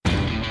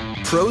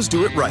Pros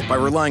do it right by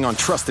relying on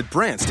trusted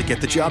brands to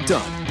get the job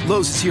done.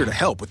 Lowe's is here to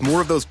help with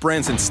more of those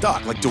brands in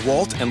stock like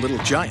DeWalt and Little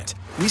Giant.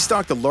 We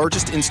stock the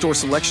largest in-store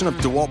selection of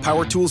DeWalt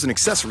power tools and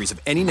accessories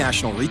of any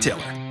national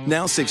retailer.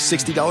 Now save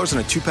 $60 on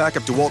a 2-pack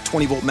of DeWalt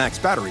 20-volt max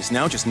batteries,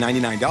 now just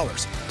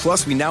 $99.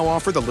 Plus, we now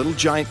offer the Little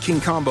Giant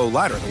King Combo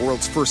ladder, the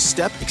world's first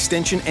step,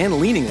 extension, and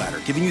leaning ladder,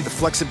 giving you the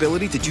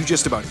flexibility to do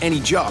just about any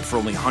job for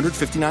only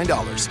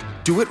 $159.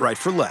 Do it right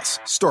for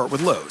less. Start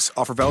with Lowe's.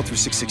 Offer valid through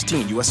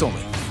 6/16, U.S.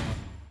 only.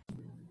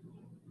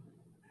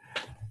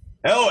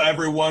 Hello,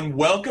 everyone.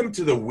 Welcome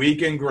to the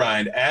Weekend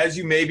Grind. As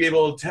you may be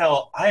able to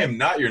tell, I am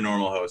not your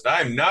normal host.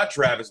 I am not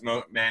Travis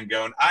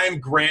Mangone. I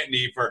am Grant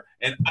Neiffer,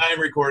 and I'm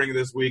recording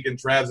this week, and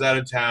Trav's out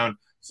of town.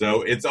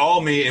 So it's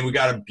all me, and we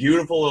got a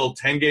beautiful little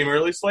 10-game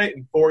early slate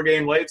and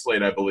 4-game late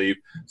slate, I believe.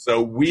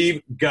 So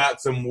we've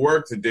got some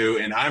work to do,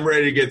 and I'm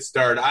ready to get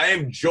started. I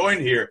am joined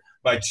here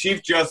by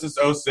Chief Justice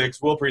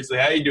 06, Will Priestley.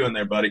 How you doing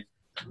there, buddy?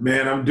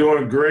 Man, I'm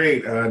doing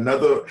great.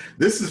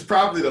 This is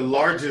probably the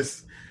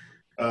largest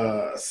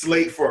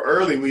slate for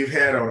early we've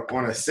had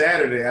on a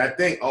Saturday, I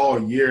think, all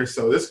year.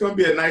 So this is going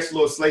to be a nice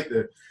little slate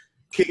to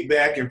kick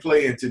back and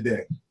play in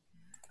today.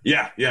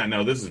 Yeah,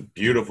 no, this is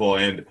beautiful.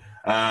 And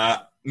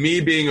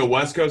me being a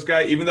West Coast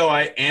guy, even though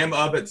I am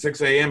up at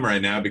 6 a.m.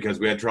 right now because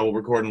we had trouble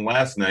recording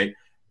last night,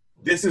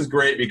 this is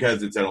great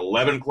because it's an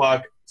 11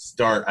 o'clock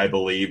start, I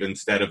believe,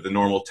 instead of the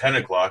normal 10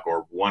 o'clock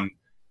or 1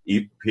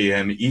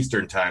 p.m.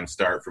 Eastern time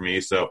start for me.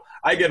 So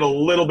I get a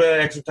little bit of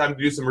extra time to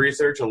do some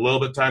research, a little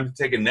bit of time to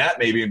take a nap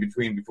maybe in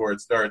between before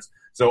it starts.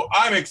 So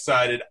I'm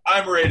excited.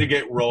 I'm ready to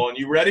get rolling.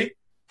 You ready?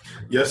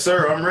 Yes,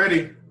 sir. I'm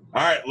ready.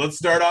 All right, let's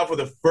start off with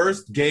the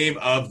first game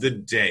of the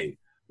day.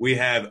 We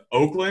have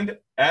Oakland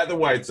at the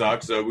White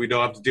Sox, so we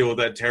don't have to deal with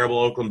that terrible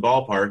Oakland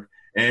ballpark.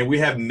 And we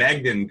have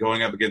Megden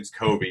going up against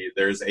Covey.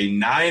 There's a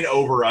 9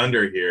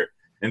 over-under here.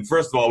 And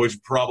first of all, we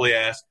should probably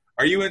ask,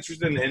 are you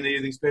interested in any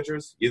of these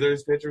pitchers, either of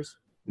these pitchers?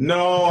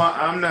 No,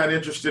 I'm not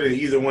interested in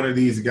either one of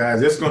these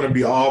guys. It's going to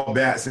be all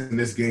bats in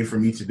this game for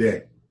me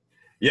today.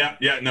 Yeah,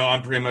 no,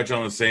 I'm pretty much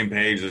on the same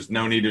page. There's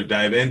no need to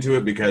dive into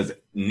it because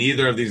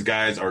neither of these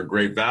guys are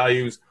great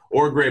values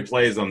or great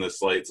plays on this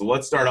slate. So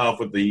let's start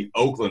off with the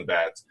Oakland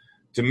bats.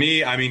 To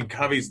me, I mean,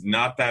 Covey's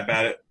not that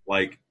bad at,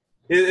 like,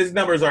 his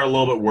numbers are a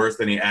little bit worse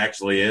than he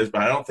actually is,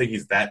 but I don't think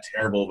he's that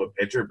terrible of a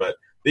pitcher. But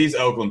these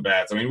Oakland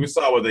bats, I mean, we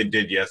saw what they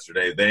did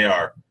yesterday. They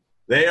are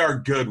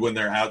good when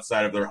they're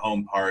outside of their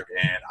home park,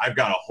 and I've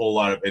got a whole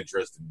lot of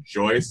interest in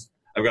Joyce.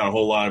 I've got a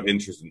whole lot of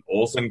interest in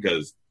Olsen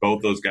because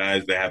both those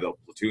guys, they have the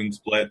platoon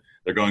split.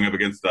 They're going up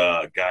against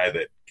a guy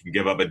that can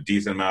give up a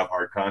decent amount of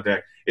hard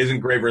contact.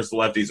 Isn't great versus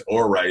lefties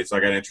or righties, so I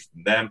got interest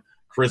in them.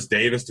 Chris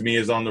Davis, to me,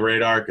 is on the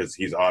radar because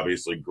he's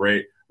obviously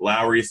great.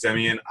 Lowry,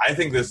 Semien, I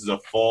think this is a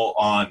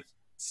full-on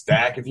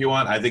stack if you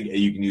want. I think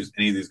you can use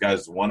any of these guys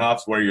as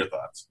one-offs. What are your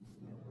thoughts?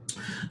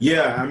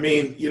 Yeah, I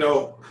mean,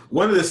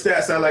 one of the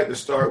stats I like to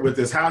start with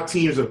is how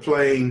teams are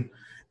playing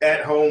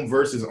at home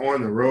versus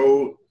on the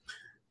road.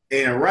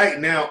 And right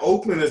now,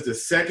 Oakland is the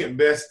second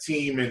best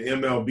team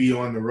in MLB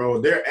on the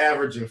road. They're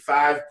averaging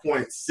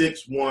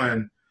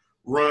 5.61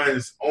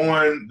 runs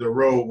on the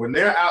road. When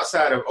they're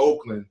outside of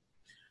Oakland,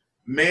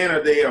 man,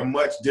 are they a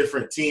much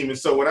different team. And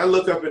so when I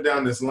look up and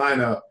down this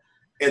lineup,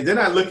 and then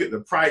I look at the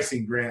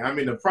pricing, Grant, I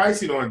mean, the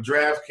pricing on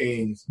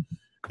DraftKings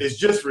is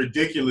just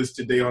ridiculous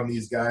today on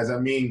these guys. I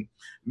mean,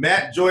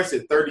 Matt Joyce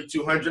at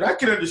 3,200. I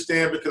can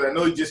understand because I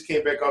know he just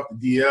came back off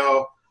the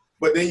DL.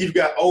 But then you've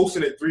got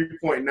Olsen at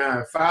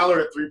 3.9, Fowler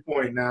at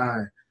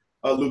 3.9,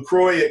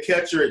 Lucroy at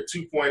catcher at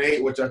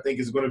 2.8, which I think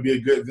is going to be a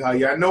good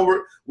value. I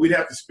know we'd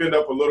have to spend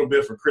up a little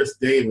bit for Chris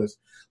Davis,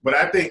 but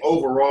I think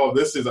overall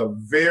this is a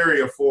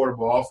very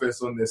affordable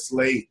offense on this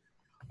slate.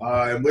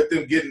 And with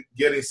them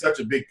getting such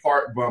a big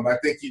part bump, I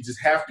think you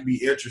just have to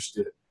be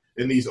interested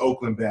in these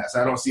Oakland bats.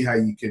 I don't see how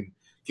you can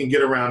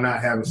get around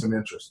not having some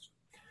interest.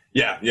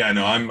 Yeah,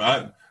 no,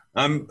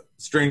 I'm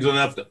strange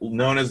enough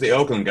known as the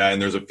Oakland guy,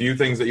 and there's a few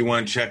things that you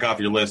want to check off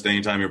your list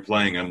anytime you're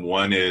playing them.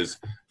 One is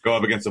go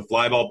up against a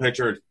fly ball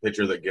pitcher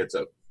that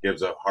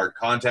gives a hard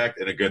contact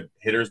in a good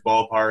hitter's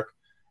ballpark.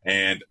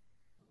 And,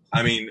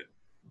 I mean,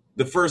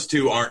 the first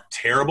two aren't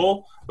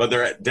terrible, but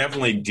they're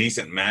definitely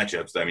decent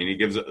matchups. I mean,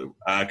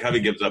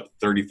 Covey gives up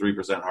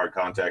 33% hard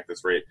contact.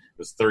 This rate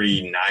was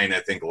 39, I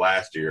think,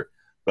 last year.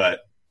 But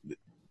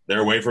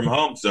they're away from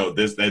home, so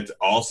that's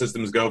all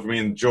systems go for me.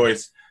 And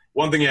Joyce,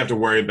 one thing you have to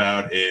worry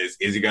about is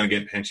he going to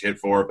get pinch hit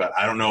for? But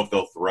I don't know if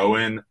they'll throw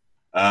in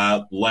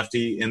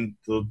lefty in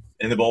the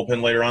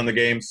bullpen later on in the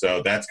game,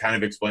 so that's kind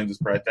of explains his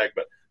price tag.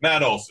 But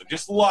Matt Olson,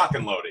 just lock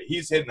and load it.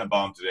 He's hitting a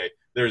bomb today.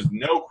 There's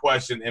no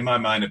question in my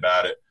mind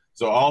about it.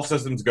 So all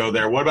systems go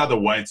there. What about the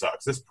White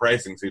Sox? This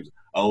pricing seems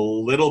a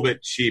little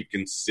bit cheap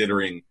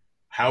considering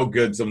how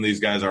good some of these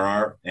guys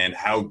are and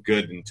how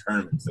good in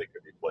tournaments they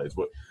could be played.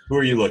 Who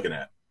are you looking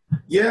at?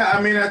 Yeah, I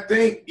mean, I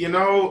think,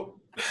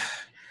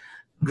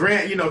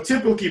 Grant,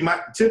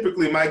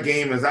 typically my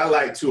game is I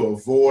like to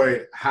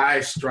avoid high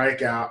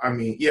strikeout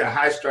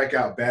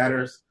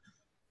batters.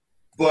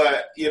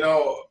 But,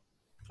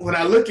 when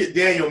I look at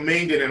Daniel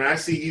Mangden and I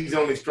see he's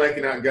only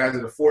striking out guys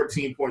at a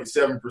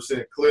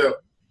 14.7% clip,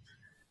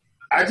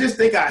 I just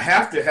think I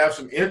have to have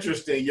some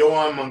interest in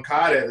Yoan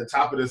Moncada at the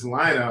top of this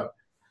lineup.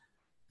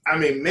 I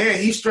mean, man,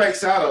 he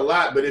strikes out a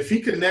lot, but if he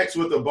connects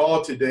with the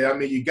ball today, I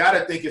mean, you got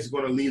to think it's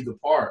going to leave the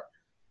park.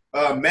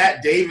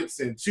 Matt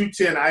Davidson,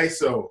 210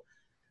 ISO.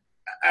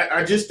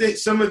 I just think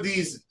some of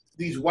these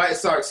White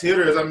Sox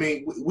hitters, I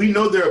mean, we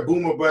know they're a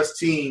boom or bust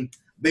team.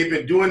 They've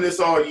been doing this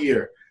all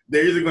year.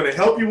 They're either going to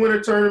help you win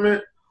a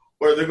tournament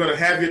or they're going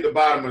to have you at the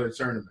bottom of the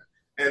tournament.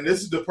 And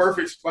this is the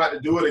perfect spot to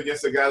do it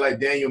against a guy like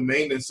Daniel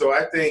Mangden. So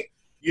I think,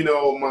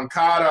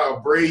 Moncada,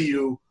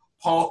 Abreu,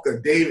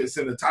 Palka,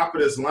 Davidson, the top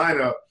of this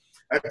lineup,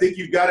 I think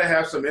you've got to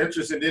have some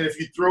interest. And then if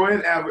you throw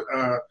in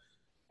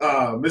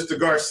Mr.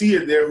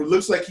 Garcia there, who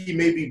looks like he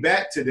may be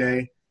back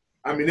today,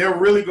 I mean, they're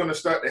really going to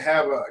start to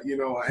have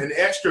an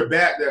extra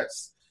bat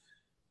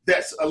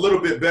that's a little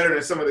bit better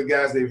than some of the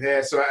guys they've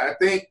had. So I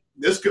think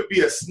this could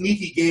be a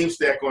sneaky game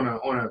stack on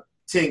a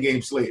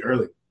 10-game slate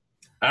early.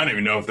 I don't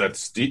even know if that's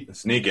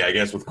sneaky. I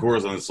guess with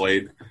Coors on the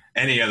slate,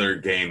 any other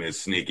game is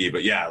sneaky.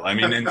 But yeah, I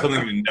mean, and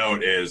something to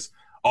note is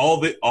all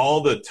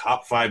the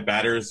top 5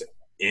 batters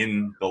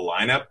in the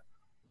lineup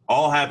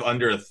all have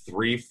under a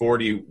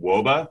 340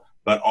 WOBA,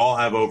 but all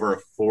have over a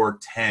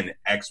 410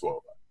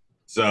 xWOBA.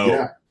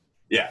 So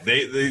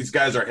these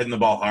guys are hitting the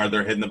ball hard.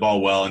 They're hitting the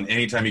ball well. And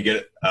anytime you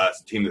get a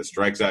team that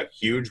strikes out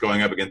huge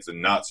going up against a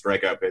not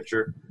strikeout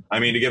pitcher, I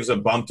mean, it gives a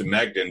bump to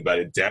Mangden, but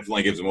it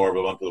definitely gives more of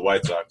a bump to the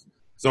White Sox.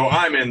 So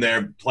I'm in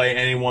there, play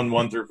anyone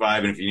 1 through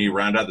 5, and if you need to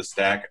round out the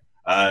stack,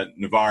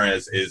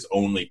 Navarez is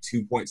only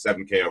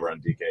 2.7K over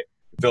on DK. It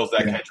fills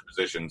that catcher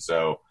position,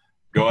 so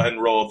go ahead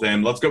and roll with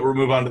him. We'll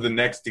move on to the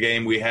next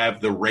game. We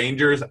have the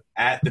Rangers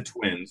at the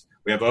Twins.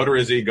 We have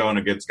Odorizzi going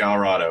against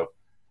Colorado,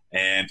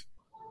 and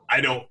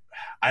I don't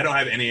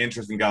have any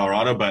interest in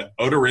Colorado, but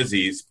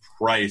Odorizzi's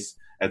price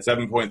at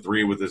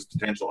 7.3 with his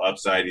potential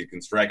upside, he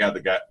can strike out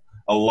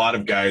a lot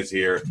of guys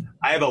here.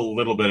 I have a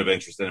little bit of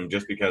interest in him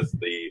just because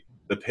the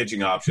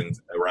pitching options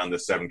around the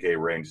 7K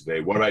range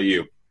today. What about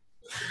you?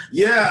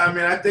 Yeah, I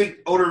mean, I think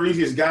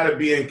Odorizzi has got to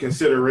be in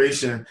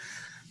consideration.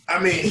 I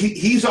mean,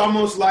 he's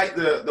almost like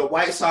the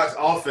White Sox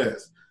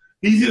offense.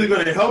 He's either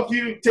going to help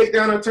you take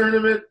down a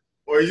tournament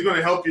or he's going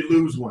to help you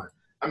lose one.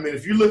 I mean,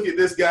 if you look at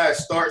this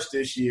guy's starts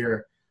this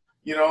year,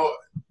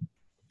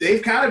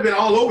 they've kind of been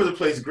all over the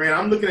place, Grant.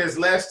 I'm looking at his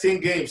last 10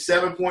 games,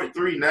 7.3,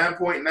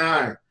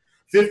 9.9,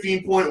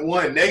 15.1,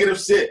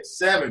 -6,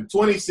 7,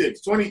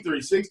 26,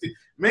 23, 60.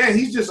 Man,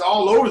 he's just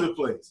all over the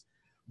place.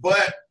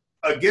 But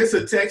against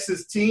a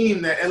Texas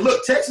team and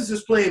look, Texas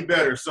is playing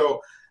better.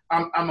 So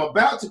I'm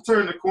about to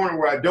turn the corner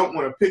where I don't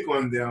want to pick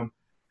on them.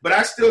 But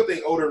I still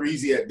think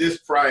Odorizzi at this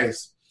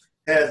price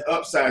has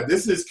upside.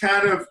 This is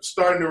kind of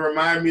starting to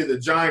remind me of the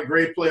John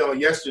Gray play on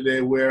yesterday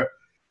where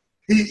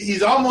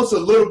he's almost a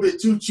little bit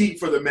too cheap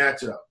for the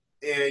matchup.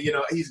 And,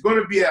 he's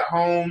going to be at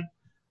home.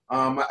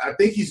 I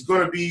think he's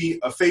going to be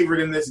a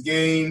favorite in this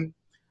game.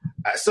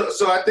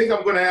 So I think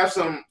I'm going to have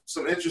some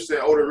interest in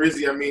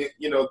Odorizzi. I mean,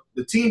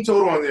 the team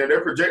total on there,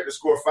 they're projected to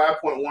score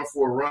 5.14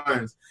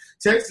 runs.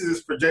 Texas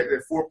is projected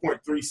at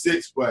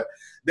 4.36, but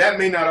that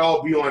may not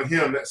all be on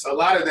him. A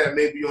lot of that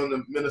may be on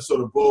the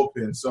Minnesota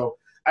bullpen. So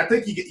I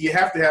think you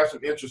have to have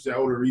some interest in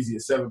Odorizzi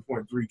at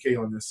 7.3K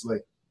on this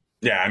slate.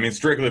 Yeah, I mean,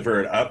 strictly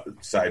for an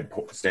upside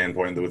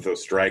standpoint with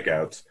those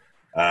strikeouts,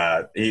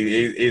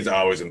 he's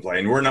always in play.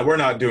 And we're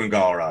not doing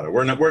Colorado.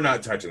 We're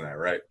not touching that,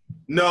 right?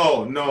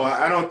 No,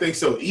 I don't think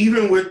so.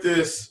 Even with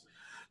this,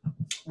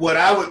 what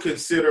I would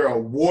consider a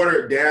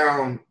watered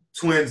down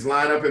Twins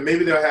lineup, and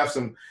maybe they'll have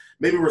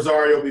maybe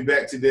Rosario will be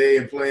back today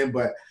and playing,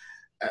 but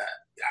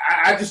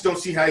I just don't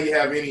see how you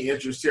have any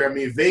interest here. I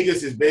mean,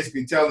 Vegas is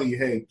basically telling you,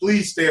 hey,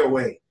 please stay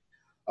away.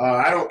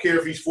 I don't care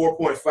if he's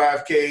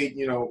 4.5K,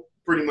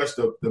 pretty much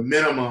the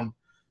minimum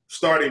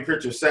starting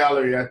pitcher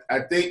salary. I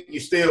think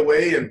you stay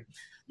away and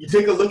you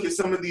take a look at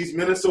some of these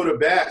Minnesota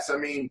bats. I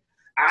mean,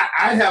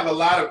 I have a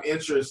lot of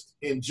interest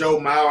in Joe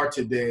Mauer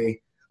today,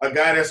 a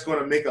guy that's going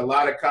to make a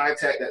lot of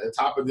contact at the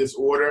top of this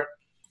order.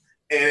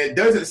 And it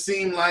doesn't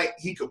seem like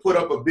he could put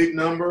up a big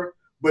number,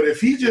 but if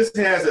he just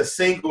has a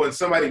single and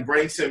somebody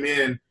brings him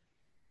in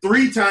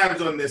 3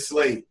 times on this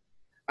slate,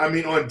 I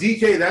mean, on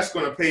DK, that's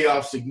going to pay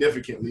off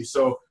significantly.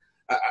 So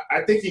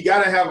I think you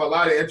got to have a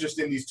lot of interest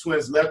in these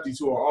Twins lefties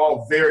who are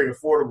all very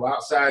affordable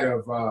outside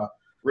of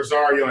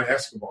Rosario and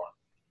Escobar.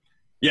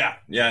 Yeah,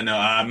 no,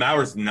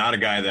 Mauer's not a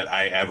guy that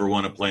I ever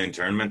want to play in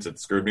tournaments.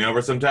 It's screwed me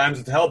over sometimes.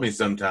 It's helped me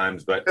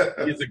sometimes, but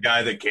he's a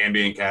guy that can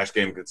be in cash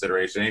game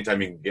consideration.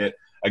 Anytime you can get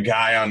a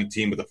guy on a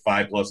team with a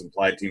 5+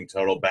 implied team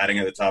total batting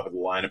at the top of the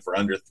lineup for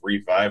under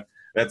 3.5,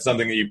 that's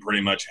something that you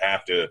pretty much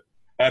have to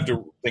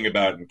think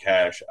about in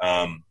cash.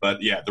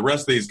 But yeah, the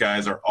rest of these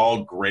guys are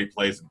all great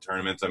plays in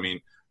tournaments. I mean,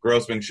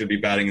 Grossman should be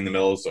batting in the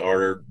middle of the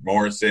order,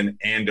 Morrison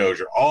and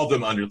Dozier, all of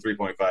them under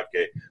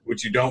 3.5K,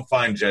 which you don't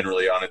find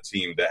generally on a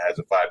team that has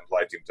a 5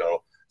 implied team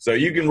total. So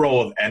you can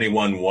roll with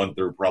anyone 1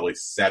 through probably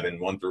 7,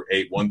 1 through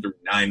 8, 1 through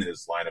 9 in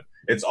this lineup.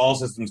 It's all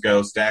systems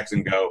go, stacks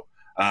and go.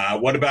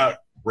 What about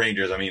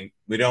Rangers. I mean,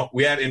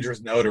 we had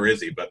interest in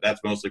Odorizzi, but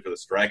that's mostly for the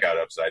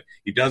strikeout upside.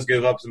 He does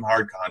give up some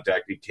hard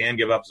contact. He can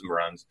give up some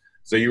runs.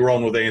 So you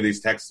rolling with any of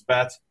these Texas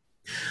bats?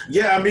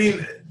 Yeah, I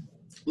mean,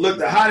 look,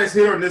 the hottest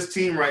hitter on this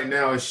team right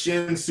now is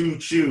Shin-Soo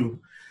Choo.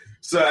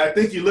 So I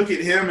think you look at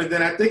him, and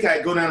then I think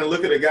I go down and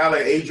look at a guy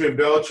like Adrian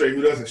Beltre,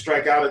 who doesn't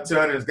strike out a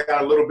ton and has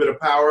got a little bit of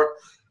power.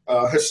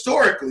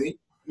 Historically,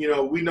 we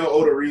know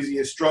Odorizzi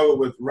has struggled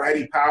with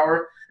righty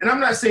power. And I'm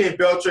not saying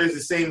Beltre is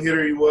the same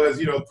hitter he was,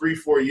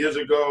 3-4 years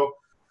ago.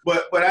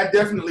 But I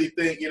definitely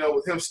think,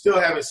 with him still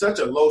having such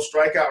a low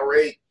strikeout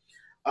rate,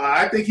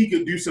 I think he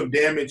could do some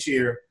damage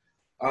here.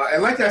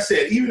 And like I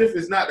said, even if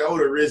it's not the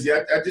Odorizzi,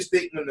 I just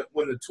think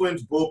when the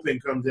Twins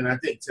bullpen comes in, I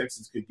think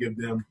Texas could give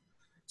them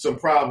some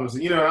problems.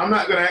 And, I'm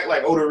not going to act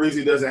like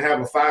Odorizzi doesn't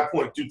have a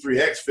 5.23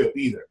 xFIP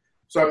either.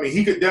 So, I mean,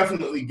 he could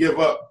definitely give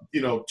up,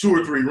 2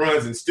 or 3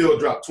 runs and still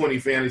drop 20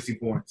 fantasy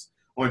points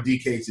on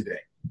DK today.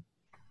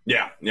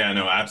 Yeah,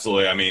 no,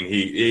 absolutely. I mean,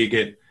 he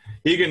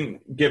can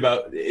give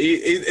up.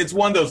 It's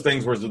one of those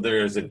things where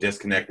there is a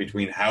disconnect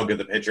between how good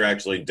the pitcher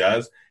actually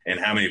does and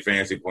how many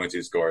fantasy points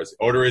he scores.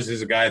 Odorizzi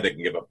is a guy that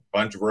can give up a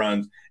bunch of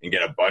runs and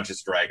get a bunch of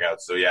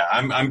strikeouts. So, yeah,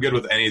 I'm good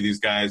with any of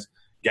these guys.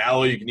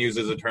 Gallo you can use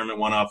as a tournament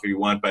one-off if you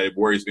want, but it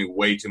worries me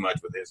way too much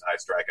with his high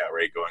strikeout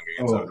rate going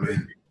against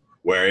Odorizzi,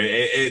 where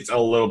it's a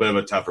little bit of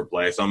a tougher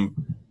play. So I'm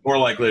more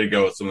likely to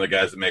go with some of the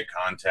guys that make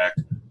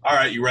contact. All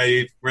right, you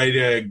ready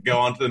to go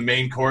on to the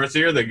main course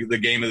here, the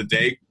game of the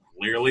day,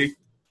 clearly?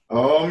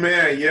 Oh,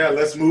 man, yeah,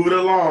 let's move it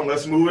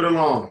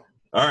along.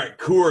 All right,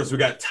 Coors, we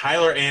got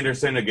Tyler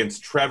Anderson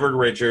against Trevor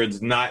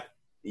Richards.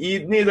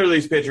 Neither of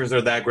these pitchers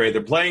are that great.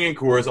 They're playing in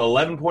Coors,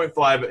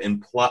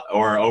 11.5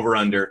 or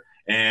over-under,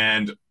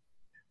 and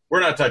we're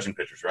not touching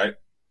pitchers, right?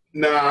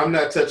 No, I'm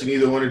not touching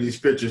either one of these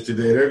pitchers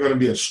today. They're going to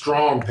be a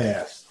strong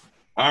pass.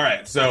 All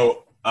right,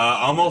 so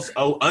almost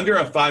under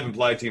a 5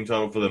 implied team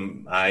total for the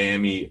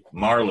Miami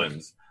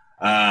Marlins.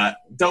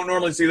 Don't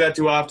normally see that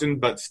too often,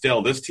 but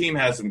still, this team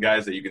has some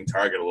guys that you can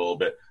target a little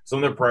bit. Some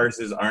of their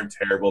prices aren't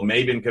terrible.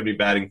 Maben could be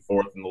batting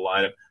 4th in the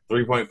lineup,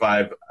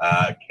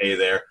 3.5 K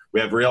there. We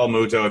have Real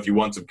Muto if you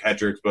want some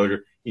catcher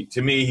exposure.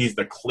 To me, he's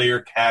the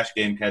clear cash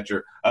game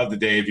catcher of the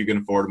day if you can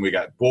afford him. We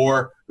got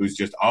Bohr, who's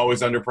just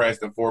always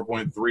underpriced at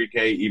 4.3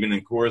 K, even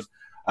in Coors.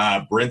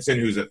 Brinson,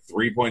 who's at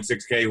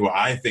 3.6 K, who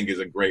I think is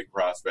a great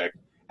prospect.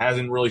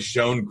 Hasn't really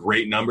shown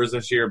great numbers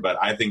this year, but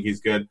I think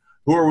he's good.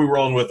 Who are we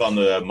rolling with on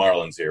the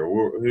Marlins here?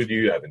 Who do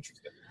you have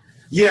interest in?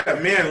 Yeah,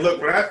 man, look,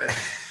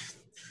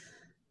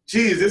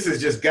 this has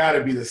just got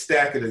to be the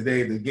stack of the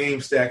day, the game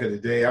stack of the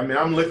day. I mean,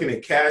 I'm looking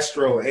at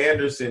Castro,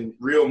 Anderson,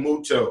 Real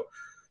Muto.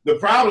 The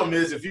problem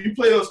is if you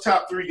play those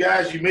top 3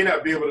 guys, you may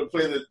not be able to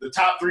play the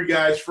top 3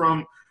 guys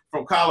from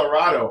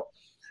Colorado.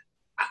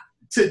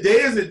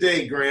 Today is a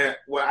day, Grant,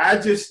 where I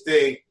just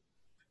think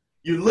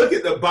you look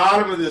at the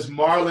bottom of this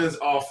Marlins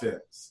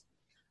offense.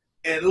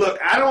 And look,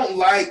 I don't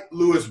like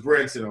Lewis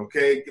Brinson,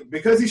 okay,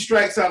 because he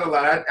strikes out a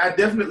lot. I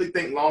definitely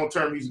think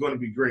long-term he's going to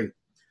be great.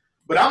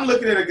 But I'm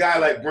looking at a guy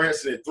like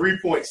Brinson at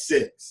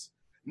 3.6,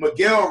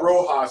 Miguel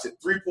Rojas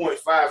at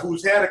 3.5,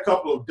 who's had a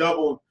couple of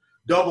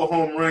double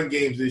home run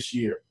games this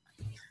year.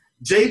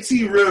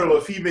 JT Riddle,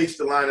 if he makes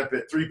the lineup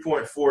at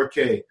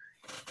 3.4K.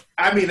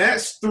 I mean,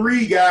 that's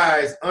 3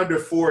 guys under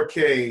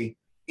 4K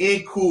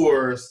in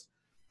Coors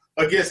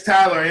against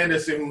Tyler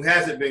Anderson, who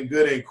hasn't been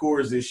good in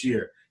Coors this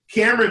year.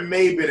 Cameron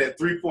Maben at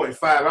 3.5.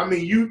 I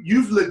mean,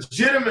 you've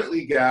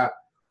legitimately got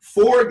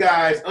 4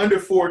 guys under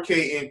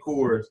 4K in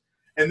Coors,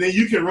 and then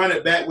you can run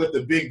it back with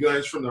the big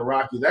guns from the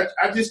Rockies.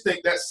 I just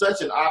think that's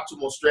such an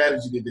optimal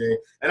strategy today.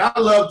 And I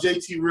love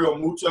JT Real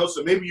Muto,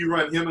 so maybe you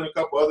run him and a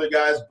couple other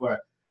guys.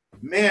 But,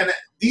 man,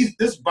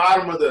 this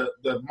bottom of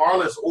the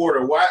Marlins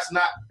order, why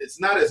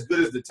it's not as good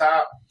as the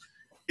top,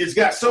 it's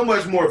got so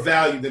much more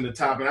value than the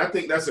top. And I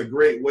think that's a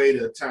great way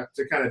to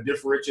kind of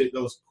differentiate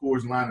those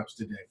Coors lineups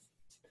today.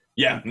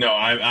 Yeah, no,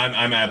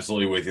 I'm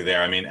absolutely with you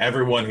there. I mean,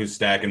 everyone who's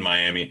stacking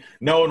Miami,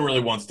 no one really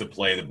wants to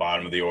play the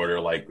bottom of the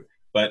order,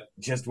 but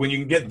just when you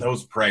can get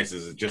those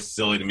prices, it's just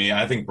silly to me.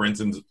 I think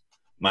Brinson's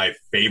my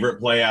favorite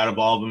play out of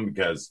all of them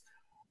because,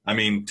 I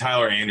mean,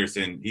 Tyler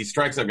Anderson, he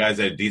strikes out guys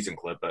at a decent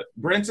clip, but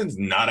Brinson's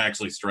not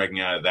actually striking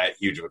out at that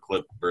huge of a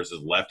clip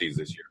versus lefties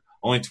this year.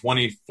 Only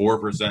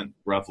 24%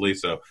 roughly,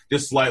 so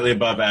just slightly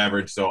above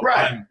average. So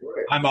right.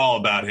 I'm all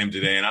about him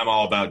today, and I'm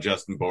all about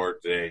Justin Bohr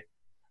today.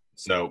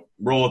 So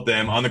roll with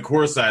them. On the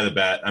core side of the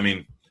bat, I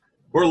mean,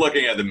 we're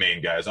looking at the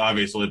main guys.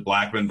 Obviously,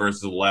 Blackman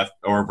versus a left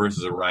or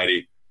versus a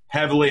righty.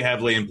 Heavily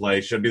in play.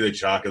 Should be the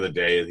chalk of the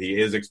day. He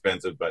is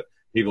expensive, but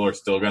people are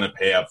still going to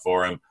pay up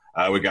for him.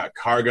 We got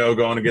Cargo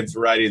going against a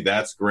righty.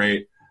 That's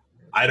great.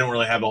 I don't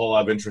really have a whole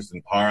lot of interest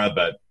in Parra,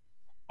 but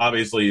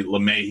obviously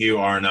LeMahieu,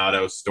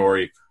 Arenado,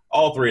 Story,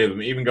 all 3 of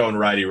them, even going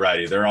righty.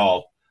 They're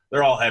all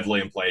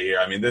heavily in play here.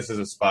 I mean, this is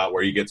a spot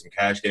where you get some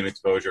cash game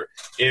exposure.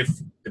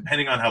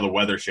 Depending on how the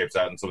weather shapes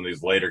out in some of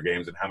these later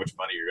games and how much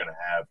money you're going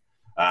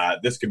to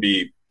have, this could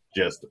be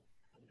just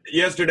 –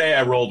 yesterday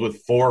I rolled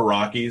with 4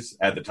 Rockies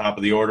at the top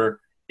of the order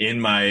in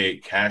my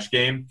cash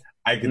game.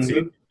 I could see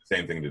the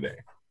same thing today.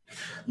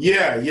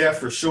 Yeah,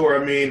 for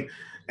sure. I mean,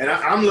 And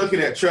I'm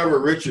looking at Trevor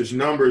Richards'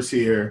 numbers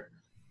here.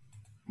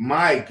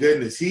 My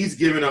goodness, he's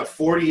given up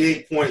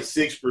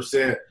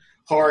 48.6%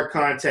 hard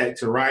contact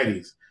to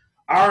righties.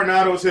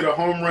 Arenado's hit a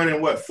home run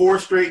in, 4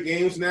 straight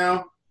games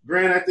now?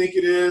 Grant, I think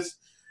it is.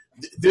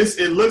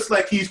 It looks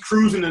like he's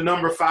cruising to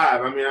number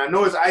 5. I mean, I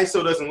know his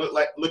ISO doesn't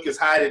look as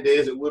high today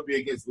as it would be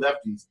against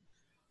lefties.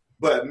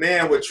 But,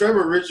 man, with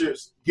Trevor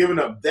Richards giving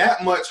up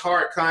that much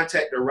hard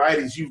contact to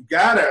righties, you've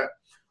got to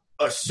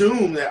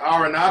assume that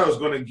Arenado's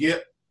going to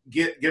get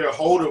a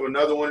hold of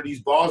another one of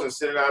these balls and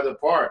send it out of the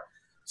park.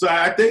 So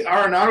I think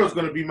Arenado is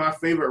going to be my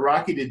favorite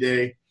Rocky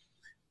today.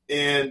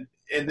 And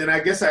then I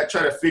guess I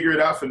try to figure it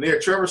out from there.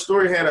 Trevor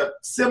Story had a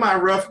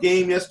semi-rough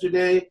game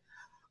yesterday.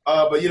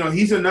 But,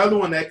 he's another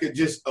one that could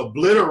just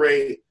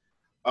obliterate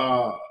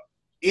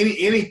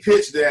any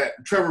pitch that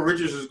Trevor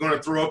Richards is going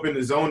to throw up in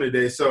the zone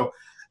today. So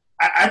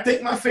I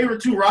think my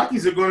favorite 2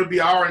 Rockies are going to be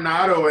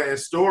Arenado and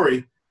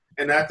Story,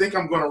 and I think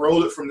I'm going to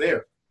roll it from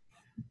there.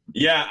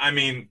 Yeah, I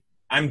mean,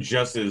 I'm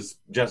just as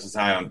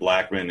high on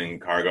Blackman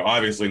and Cargo.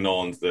 Obviously,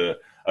 Nolan's a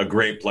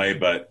great play,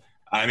 but,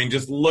 I mean,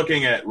 just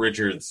looking at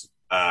Richards'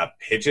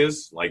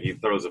 pitches, like he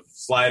throws a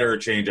slider, a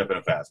changeup, and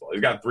a fastball.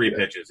 He's got 3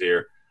 pitches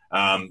here.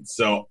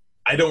 So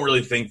I don't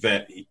really think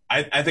that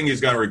I think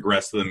he's going to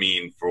regress to the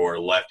mean for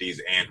lefties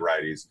and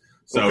righties.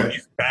 So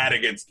he's bad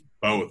against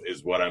both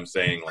is what I'm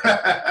saying.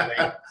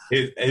 Like,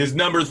 his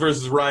numbers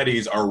versus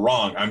righties are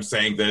wrong. I'm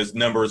saying that his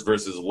numbers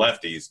versus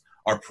lefties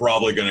are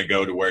probably going to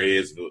go to where he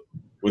is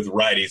with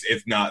righties.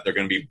 If not, they're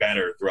going to be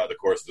better throughout the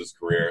course of his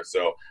career.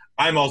 So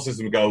I'm also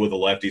going to go with the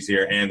lefties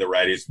here and the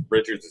righties.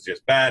 Richards is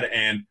just bad,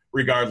 and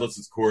regardless,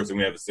 it's Coors, and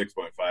we have a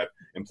 6.5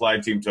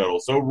 implied team total.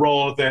 So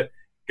roll with it.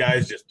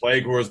 Guys, just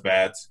play Coors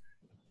bats.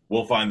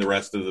 We'll find the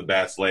rest of the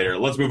bats later.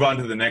 Let's move on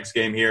to the next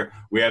game here.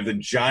 We have the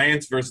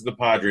Giants versus the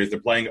Padres.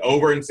 They're playing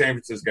over in San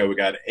Francisco. We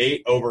got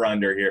 8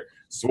 over-under here.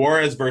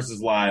 Suarez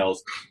versus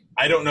Lyles.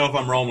 I don't know if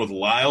I'm rolling with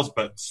Lyles,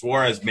 but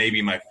Suarez may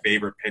be my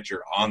favorite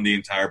pitcher on the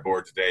entire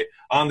board today.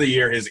 On the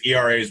year, his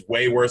ERA is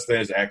way worse than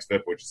his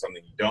xFIP, which is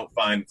something you don't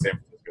find in San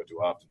Francisco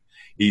too often.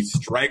 He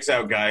strikes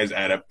out guys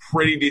at a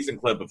pretty decent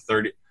clip of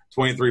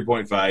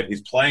 23.5.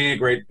 He's playing a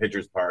great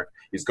pitcher's park.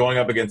 He's going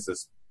up against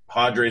this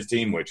Padres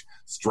team, which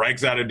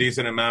strikes out a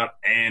decent amount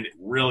and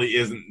really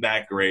isn't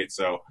that great.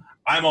 So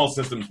I'm all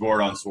systems board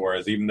on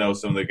Suarez, even though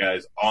some of the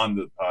guys on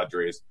the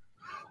Padres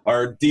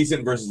are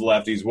decent versus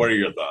lefties. What are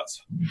your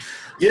thoughts?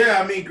 Yeah,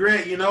 I mean,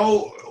 Grant,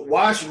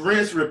 wash,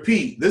 rinse,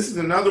 repeat. This is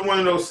another one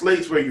of those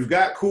slates where you've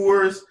got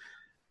Coors,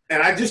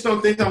 and I just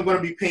don't think I'm going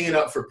to be paying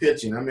up for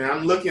pitching. I mean,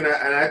 I'm looking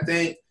at, and I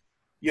think,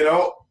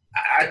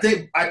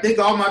 I think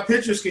all my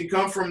pitchers can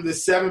come from the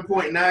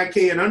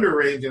 7.9K and under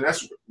range, and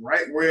that's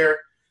right where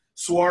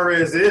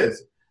Suarez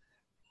is.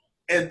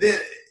 And then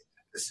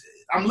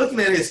I'm looking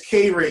at his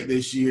K rate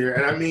this year,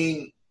 and I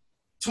mean,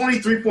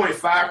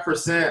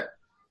 23.5%.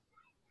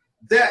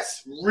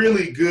 That's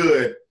really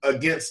good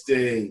against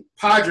a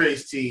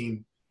Padres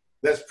team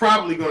that's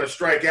probably going to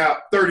strike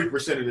out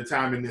 30% of the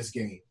time in this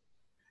game.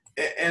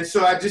 And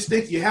so I just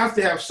think you have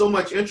to have so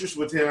much interest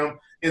with him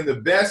in the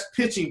best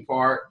pitching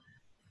part.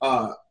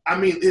 I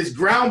mean, his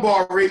ground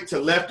ball rate to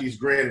lefties,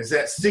 Grant, is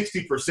at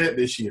 60%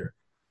 this year.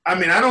 I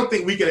mean, I don't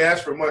think we could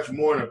ask for much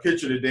more in a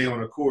pitcher today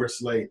on a Coors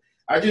slate.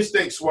 I just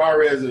think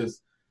Suarez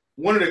is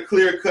one of the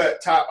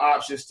clear-cut top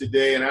options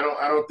today, and I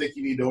don't think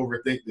you need to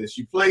overthink this.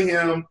 You play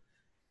him,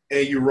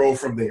 and you roll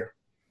from there.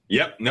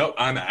 Yep. No,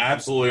 I'm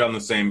absolutely on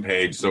the same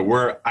page.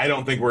 So I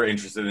don't think we're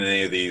interested in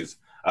any of these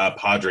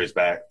Padres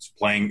backs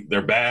playing.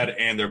 They're bad,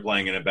 and they're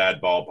playing in a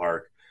bad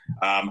ballpark.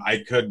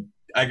 I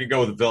could go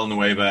with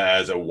Villanueva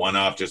as a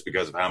one-off just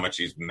because of how much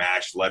he's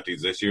mashed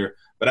lefties this year.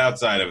 But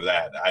outside of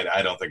that,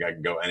 I don't think I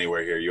can go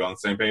anywhere here. You on the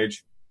same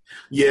page?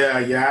 Yeah.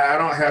 I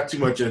don't have too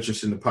much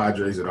interest in the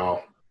Padres at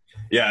all.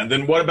 Yeah, and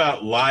then what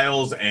about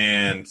Lyles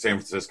and San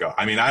Francisco?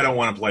 I mean, I don't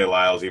want to play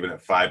Lyles even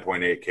at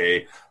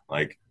 5.8K.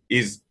 Like,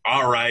 he's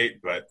all right,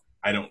 but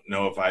I don't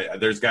know if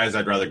there's guys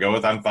I'd rather go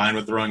with. I'm fine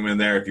with throwing him in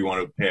there if you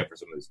want to pay up for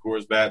some of these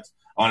Coors bets.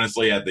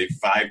 Honestly, at the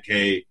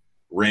 5K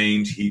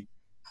range, he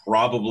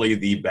probably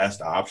the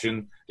best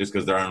option just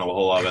because there aren't a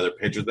whole lot of other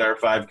pitchers that are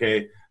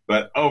 5K.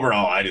 But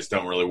overall, I just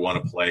don't really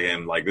want to play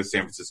him. Like, this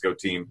San Francisco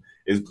team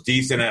is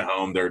decent at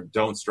home. They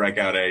don't strike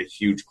out a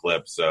huge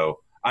clip. So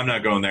I'm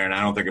not going there, and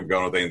I don't think I'm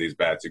going with any of these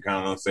bats. You kind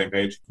of on the same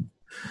page?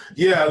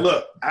 Yeah,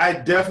 look, I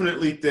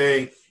definitely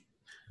think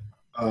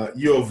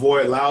you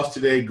avoid Lyles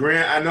today.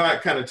 Grant, I know I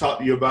kind of talked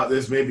to you about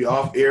this maybe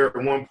off air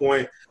at one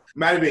point.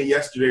 Might have been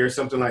yesterday or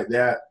something like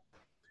that.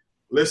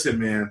 Listen,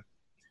 man,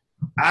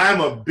 I'm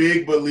a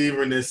big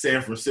believer in this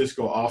San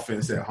Francisco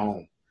offense at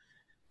home.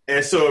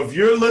 And so if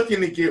you're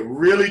looking to get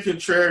really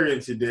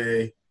contrarian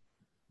today,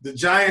 the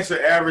Giants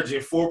are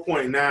averaging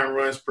 4.9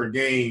 runs per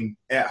game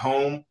at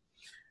home.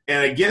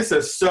 And against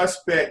a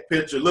suspect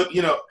pitcher,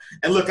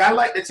 I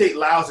like to take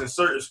Lyles in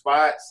certain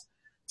spots.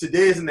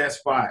 Today isn't that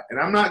spot. And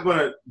I'm not going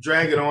to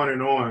drag it on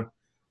and on.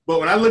 But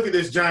when I look at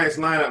this Giants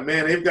lineup,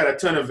 man, they've got a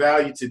ton of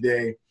value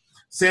today.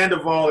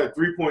 Sandoval at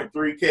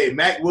 3.3K.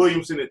 Mac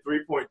Williamson at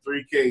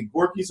 3.3K.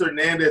 Gorky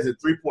Hernandez at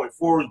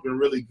 3.4 has been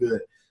really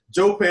good.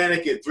 Joe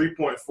Panic at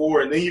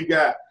 3.4, and then you've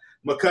got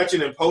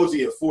McCutcheon and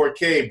Posey at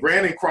 4K,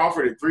 Brandon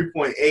Crawford at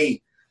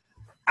 3.8.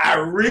 I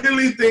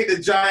really think the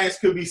Giants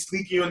could be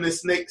sneaky on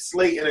this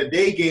slate in a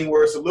day game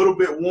where it's a little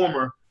bit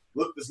warmer.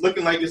 It's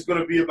looking like it's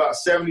going to be about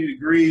 70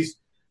 degrees.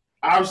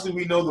 Obviously,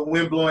 we know the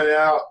wind blowing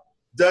out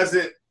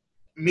doesn't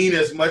mean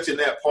as much in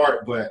that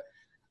part, but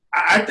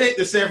I think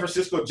the San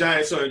Francisco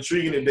Giants are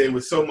intriguing today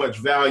with so much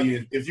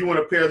value. If you want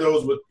to pair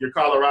those with your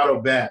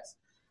Colorado bats,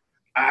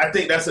 I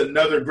think that's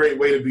another great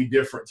way to be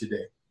different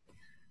today.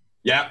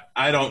 Yeah,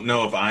 I don't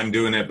know if I'm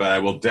doing it, but I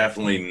will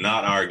definitely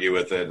not argue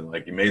with it.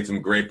 Like, you made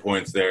some great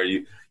points there.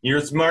 You're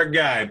a smart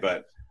guy,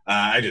 but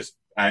I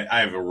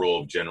have a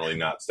rule of generally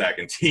not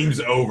stacking teams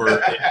over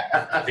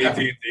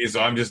AT&T, so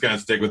I'm just going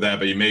to stick with that.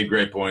 But you made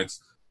great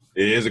points.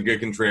 It is a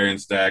good contrarian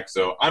stack.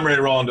 So I'm ready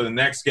to roll into the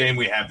next game.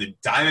 We have the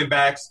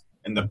Diamondbacks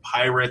and the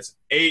Pirates,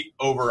 8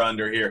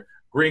 over-under here.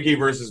 Greinke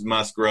versus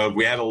Musgrove.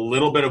 We have a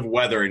little bit of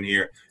weather in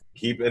here.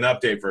 Keep an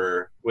update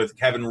with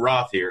Kevin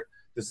Roth here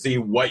to see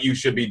what you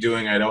should be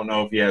doing. I don't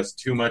know if he has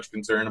too much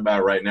concern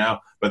about right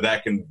now, but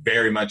that can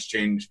very much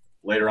change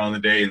later on in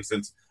the day. And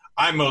since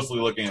I'm mostly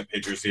looking at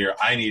pitchers here,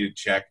 I need to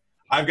check.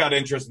 I've got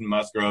interest in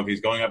Musgrove.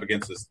 He's going up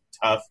against this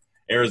tough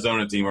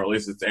Arizona team, or at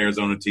least it's the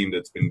Arizona team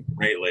that's been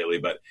great lately,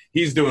 but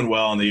he's doing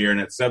well in the year, and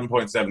at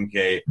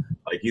 7.7K,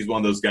 like, he's one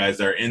of those guys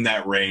that are in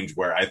that range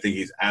where I think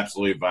he's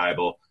absolutely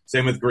viable.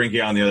 Same with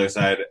Greinke on the other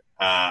side.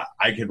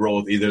 I could roll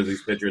with either of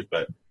these pitchers,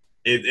 but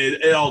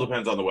it all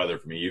depends on the weather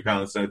for me. You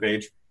kind of on the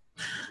page?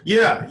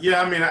 Yeah.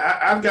 I mean,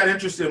 I've got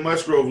interest in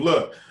Musgrove.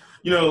 Look,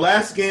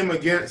 last game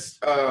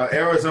against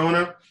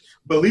Arizona,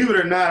 believe it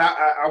or not,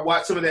 I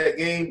watched some of that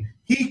game.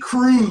 He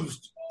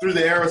cruised through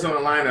the Arizona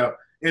lineup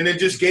and then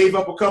just gave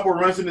up a couple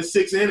runs in the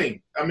seventh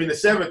inning,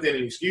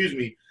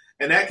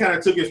 and that kind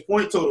of took his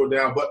point total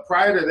down. But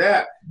prior to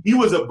that, he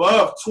was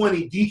above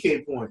 20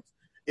 DK points.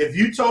 If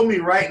you told me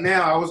right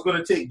now I was going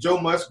to take Joe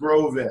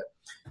Musgrove at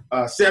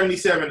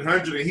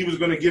 7,700 and he was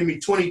going to give me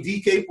 20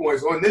 DK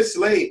points on this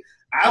slate,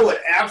 I would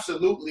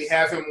absolutely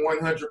have him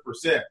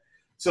 100%.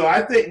 So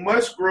I think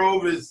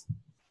Musgrove is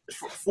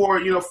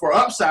for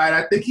upside.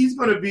 I think he's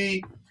going to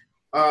be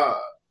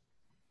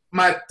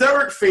my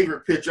third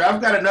favorite pitcher.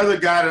 I've got another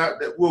guy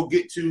that we'll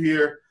get to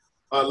here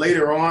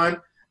later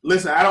on.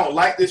 Listen, I don't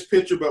like this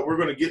pitcher, but we're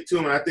going to get to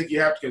him, and I think you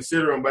have to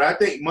consider him. But I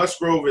think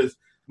Musgrove is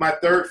my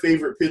third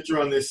favorite pitcher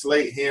on this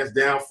slate, hands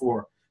down,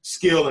 for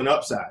skill and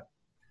upside.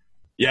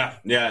 Yeah,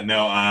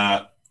 no,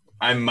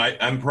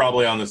 I'm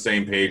probably on the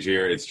same page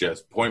here. It's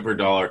just point per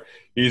dollar.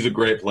 He's a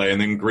great play.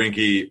 And then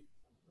Greinke,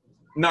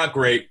 not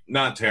great,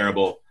 not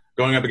terrible,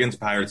 going up against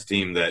a Pirates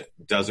team that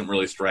doesn't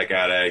really strike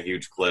out at a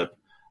huge clip.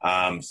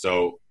 For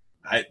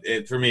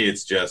me,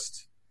 it's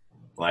just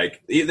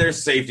like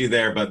there's safety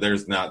there, but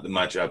there's not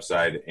much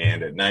upside.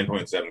 And at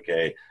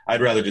 9.7K,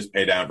 I'd rather just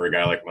pay down for a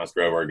guy like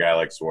Musgrove or a guy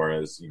like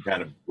Suarez. You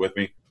kind of with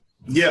me?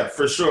 Yeah,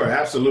 for sure.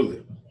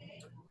 Absolutely.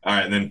 All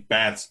right. And then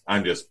bats,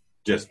 I'm just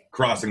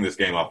crossing this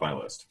game off my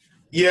list.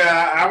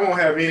 Yeah, I won't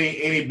have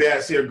any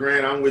bats here,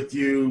 Grant. I'm with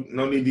you.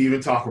 No need to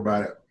even talk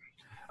about it.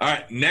 All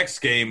right, next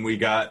game we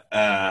got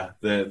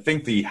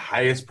the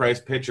highest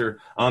priced pitcher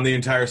on the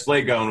entire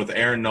slate going with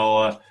Aaron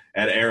Nola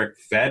at Eric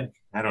Fed.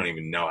 I don't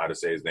even know how to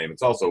say his name.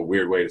 It's also a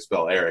weird way to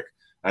spell Eric.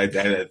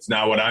 It's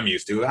not what I'm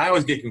used to. I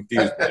always get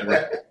confused.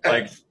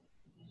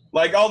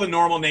 like all the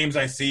normal names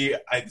I see,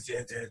 I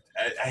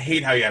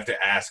hate how you have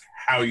to ask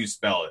how you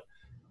spell it.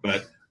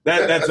 But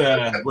that's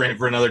a rant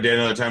for another day,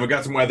 another time. We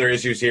got some weather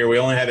issues here. We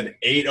only have an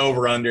 8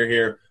 over under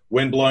here.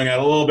 Wind blowing out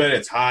a little bit.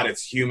 It's hot.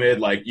 It's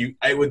humid.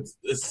 I would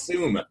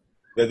assume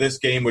that this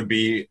game would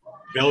be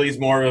Philly's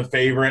more of a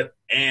favorite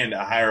and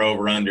a higher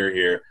over under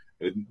here.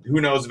 Who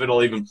knows if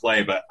it'll even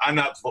play, but I'm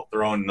not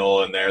throwing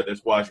Nola in there.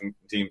 This Washington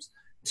team's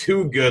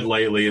too good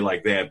lately.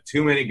 Like, they have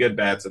too many good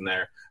bats in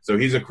there. So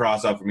he's a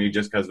cross-up for me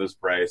just because of his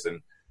price.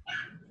 And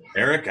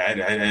Eric,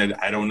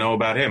 I don't know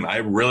about him. I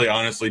really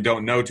honestly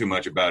don't know too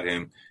much about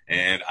him.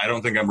 And I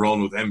don't think I'm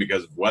rolling with him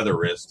because of weather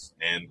risks.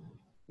 And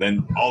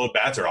then all the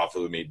bats are off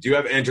with me. Do you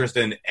have interest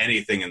in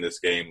anything in this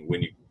game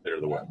when you consider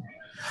the weather?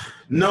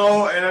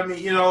 No, and I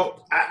mean,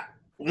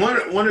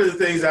 one of the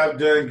things I've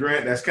done,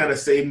 Grant, that's kind of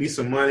saved me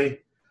some money,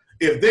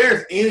 if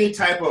there's any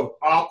type of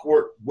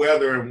awkward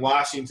weather in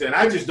Washington,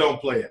 I just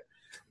don't play it.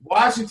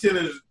 Washington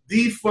is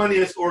the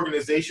funniest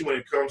organization when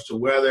it comes to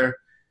weather.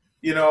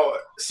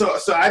 So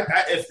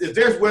if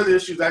there's weather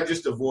issues, I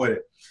just avoid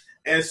it.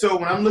 And so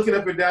when I'm looking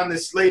up and down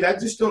this slate, I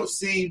just don't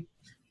see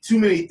too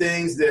many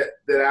things that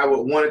I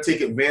would want to take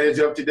advantage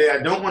of today. I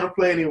don't want to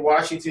play any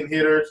Washington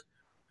hitters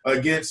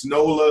against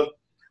Nola,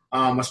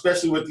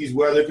 especially with these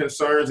weather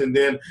concerns. And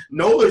then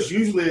Nola's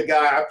usually a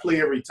guy I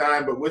play every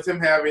time, but with him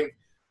having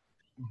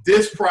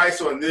this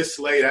price on this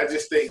slate, I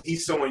just think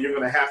he's someone you're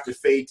going to have to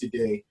fade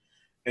today.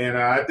 And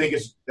I think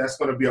that's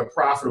going to be a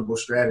profitable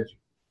strategy.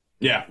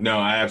 Yeah, no,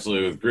 I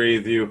absolutely agree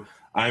with you.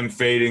 I'm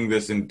fading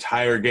this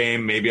entire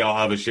game. Maybe I'll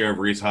have a share of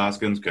Rhys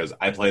Hoskins because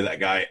I play that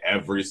guy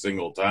every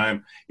single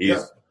time.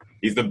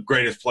 He's the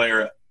greatest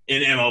player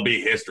in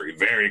MLB history,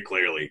 very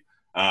clearly.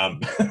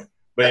 But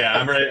yeah,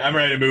 I'm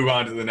ready to move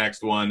on to the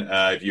next one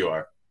if you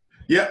are.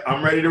 Yep,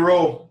 I'm ready to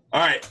roll.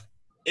 All right.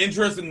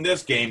 Interest in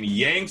this game,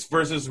 Yanks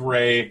versus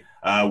Ray,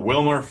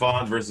 Wilmer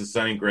Font versus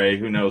Sonny Gray.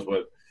 Who knows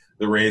what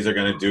the Rays are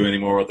going to do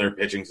anymore with their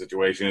pitching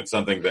situation. It's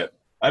something that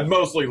I've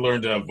mostly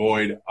learned to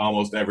avoid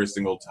almost every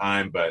single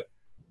time, but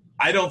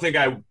I don't think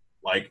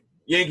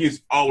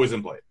Yankees always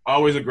in play.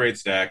 Always a great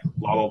stack,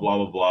 blah, blah, blah,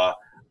 blah, blah.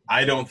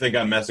 I don't think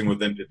I'm messing with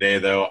them today,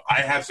 though.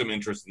 I have some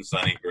interest in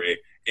Sonny Gray.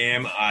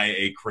 Am I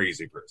a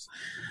crazy person?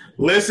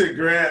 Listen,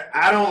 Grant,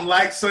 I don't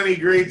like Sonny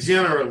Gray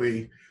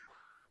generally,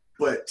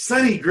 but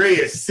Sonny Gray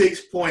is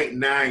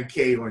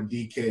 6.9K on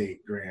DK,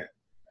 Grant.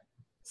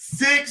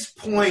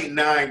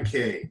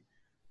 6.9K.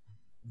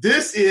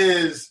 This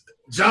is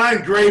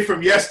John Gray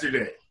from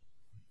yesterday.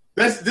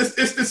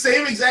 It's the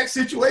same exact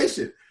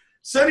situation.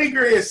 Sonny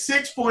Gray is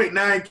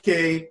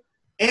 6.9K,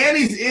 and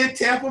he's in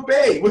Tampa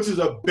Bay, which is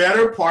a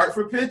better part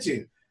for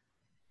pitching.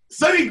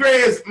 Sonny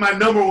Gray is my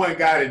number one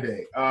guy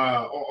today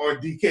on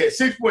DK at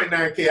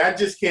 6.9K. I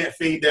just can't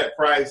fade that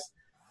price.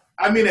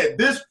 I mean, at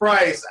this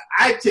price,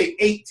 I take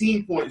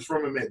 18 points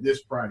from him at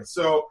this price.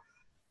 So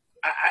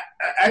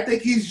I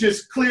think he's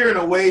just clearing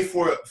a way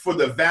for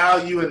the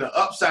value and the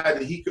upside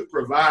that he could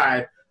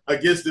provide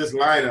against this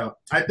lineup.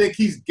 I think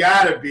he's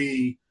got to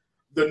be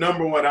the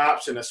number one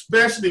option,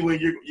 especially when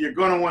you're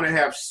going to want to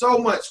have so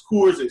much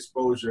Coors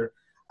exposure.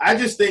 I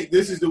just think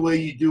this is the way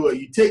you do it.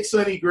 You take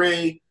Sonny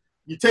Gray,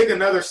 you take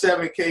another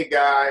 7K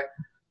guy,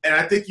 and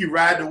I think you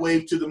ride the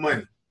wave to the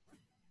money.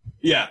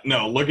 Yeah,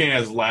 no, looking at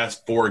his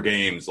last 4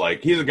 games,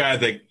 he's a guy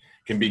that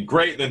can be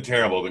great then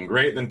terrible, then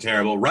great then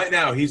terrible. Right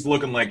now, he's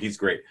looking like he's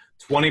great.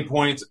 20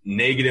 points,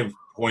 negative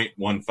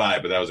 0.15,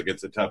 but that was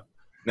against a tough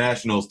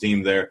Nationals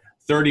team there.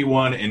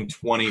 31 and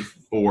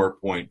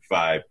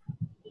 24.5.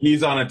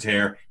 He's on a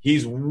tear.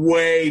 He's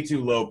way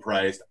too low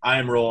priced.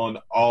 I'm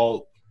rolling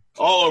all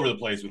over the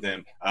place with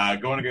him.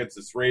 Going against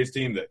this Rays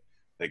team that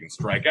they can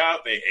strike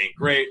out. They ain't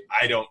great.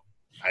 I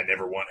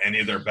never want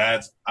any of their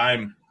bats.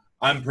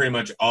 I'm pretty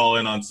much all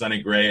in on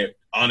Sonny Gray.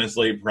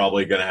 Honestly,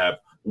 probably going to have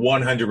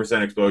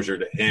 100% exposure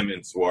to him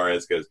and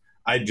Suarez because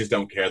I just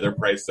don't care. Their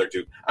prices are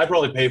too – I'd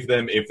probably pay for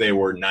them if they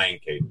were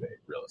 9K today,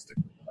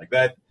 realistically. Like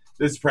that,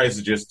 this price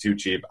is just too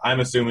cheap.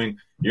 I'm assuming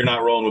you're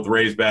not rolling with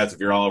Rays bats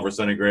if you're all over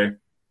Sonny Gray.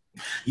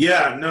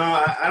 Yeah, no,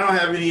 I don't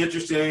have any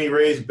interest in any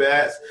Rays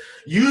bats.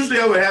 Usually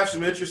I would have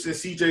some interest in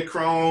C.J.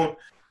 Cron,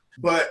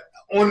 but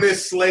on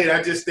this slate,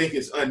 I just think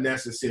it's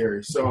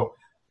unnecessary. So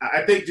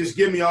I think just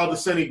give me all the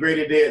Sonny Gray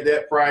today at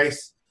that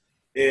price,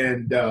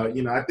 and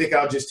I think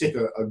I'll just take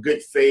a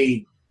good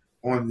fade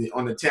on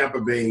the Tampa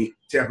Bay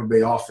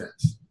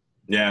offense.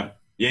 Yeah,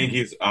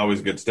 Yankees always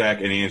a good stack.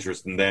 Any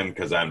interest in them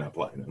because I'm not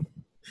playing them.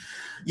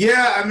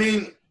 Yeah, I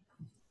mean,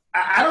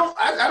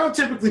 I don't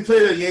typically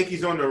play the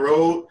Yankees on the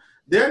road.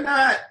 They're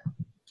not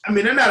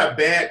a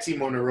bad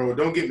team on the road.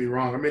 Don't get me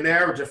wrong. I mean, they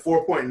average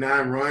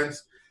 4.9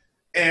 runs.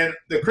 And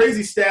the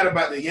crazy stat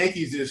about the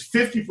Yankees is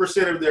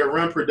 50% of their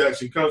run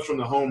production comes from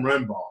the home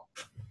run ball.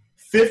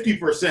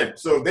 50%.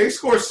 So if they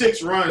score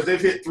 6 runs,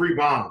 they've hit 3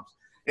 bombs.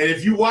 And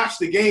if you watch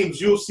the games,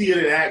 you'll see it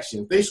in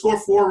action. If they score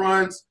 4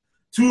 runs,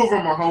 2 of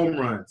them are home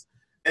runs.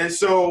 And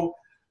so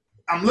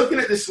I'm looking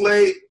at the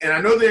slate, and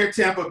I know they're in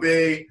Tampa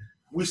Bay.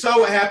 We saw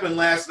what happened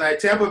last night.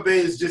 Tampa Bay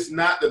is just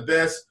not the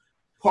best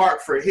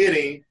park for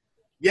hitting.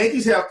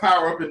 Yankees have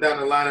power up and down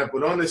the lineup,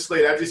 but on this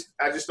slate, I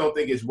just don't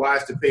think it's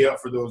wise to pay up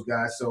for those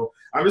guys. So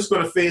I'm just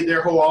going to fade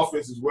their whole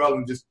offense as well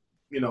and just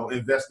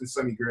invest in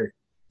Sonny Gray.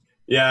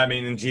 Yeah, I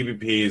mean in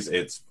GPPs,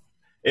 it's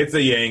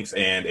the Yanks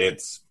and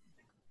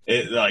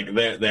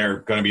they're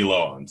going to be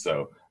low on.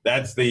 So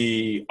that's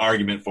the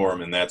argument for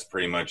them, and that's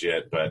pretty much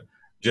it. But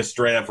just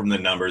straight up from the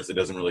numbers, it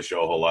doesn't really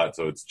show a whole lot.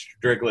 So it's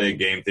strictly a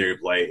game theory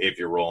play if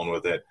you're rolling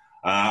with it.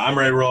 I'm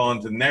ready to roll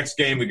on to the next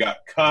game. We got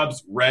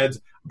Cubs,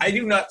 Reds. I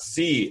do not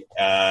see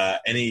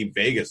any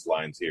Vegas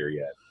lines here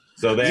yet.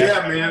 So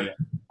man.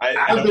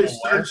 I've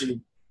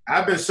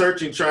been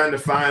searching, trying to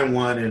find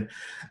one, and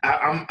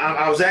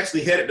I was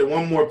actually headed to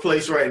one more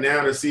place right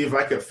now to see if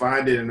I could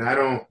find it, and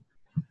I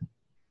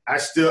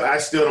still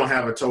don't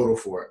have a total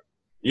for it.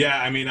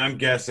 Yeah, I mean, I'm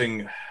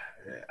guessing.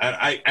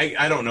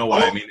 I don't know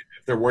why. I mean,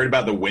 if they're worried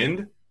about the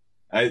wind,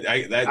 I've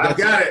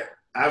got it.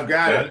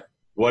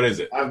 What is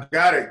it? I've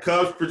got it.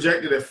 Cubs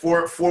projected at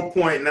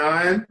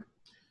 4.9.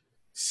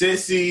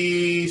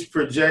 Cincy's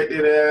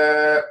projected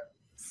at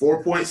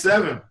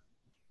 4.7.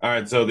 All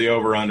right, so the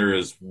over-under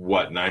is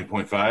what,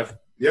 9.5?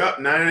 Yep,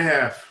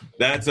 9.5.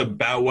 That's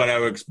about what I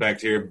would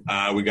expect here.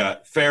 We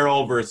got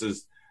Farrell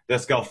versus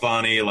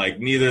Descalfani.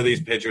 Neither of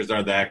these pitchers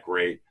are that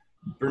great.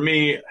 For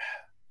me,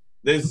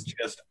 this is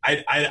just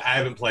I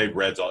haven't played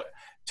Reds all.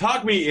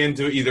 Talk me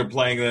into either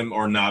playing them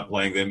or not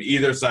playing them,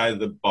 either side of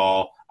the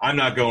ball. I'm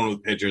not going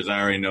with pitchers. I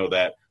already know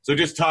that. So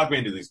just talk me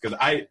into these because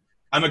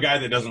I'm a guy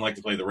that doesn't like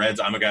to play the Reds.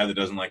 I'm a guy that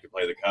doesn't like to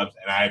play the Cubs,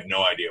 and I have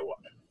no idea why.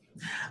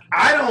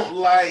 I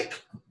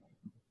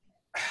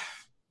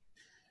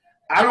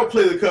don't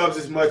play the Cubs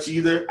as much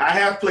either. I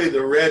have played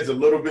the Reds a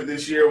little bit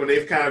this year when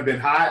they've kind of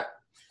been hot.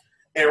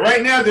 And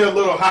right now they're a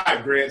little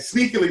hot, Grant.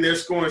 Sneakily, they're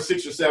scoring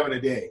 6 or 7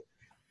 a day.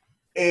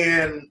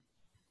 And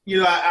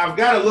I've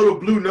got a little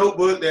blue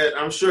notebook that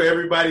I'm sure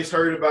everybody's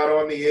heard about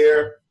on the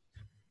air.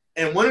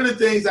 And one of the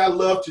things I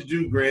love to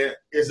do, Grant,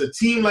 is a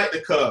team like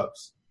the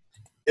Cubs.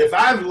 If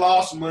I've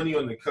lost money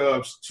on the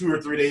Cubs 2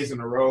 or 3 days in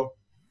a row,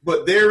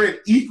 but they're in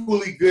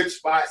equally good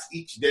spots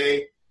each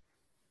day,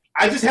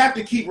 I just have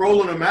to keep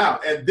rolling them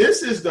out. And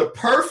this is the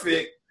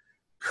perfect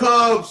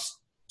Cubs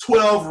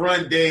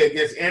 12-run day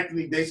against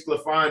Anthony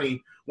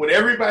DeSclafani when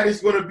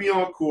everybody's going to be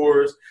on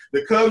Coors.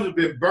 The Cubs have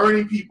been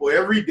burning people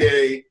every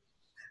day.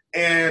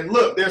 And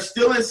look, they're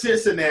still in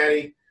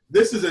Cincinnati.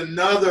 This is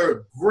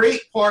another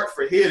great part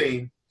for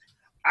hitting.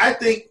 I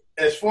think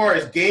as far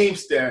as game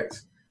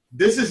stacks,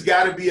 this has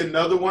got to be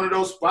another one of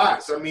those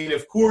spots. I mean,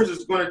 if Coors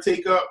is going to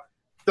take up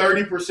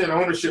 30%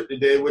 ownership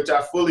today, which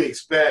I fully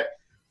expect,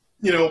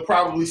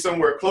 probably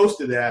somewhere close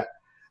to that,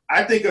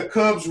 I think a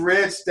Cubs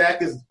red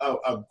stack is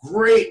a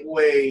great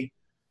way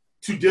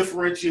to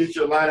differentiate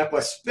your lineup,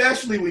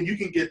 especially when you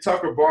can get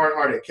Tucker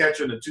Barnhart at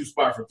catcher in the 2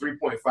 spot for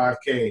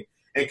 $3.5K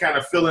and kind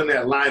of fill in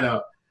that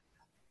lineup.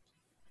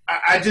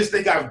 I just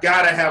think I've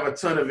got to have a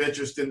ton of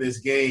interest in this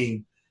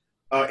game.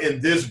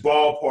 In this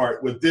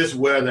ballpark with this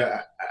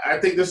weather, I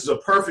think this is a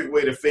perfect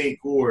way to fade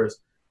Coors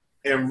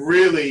and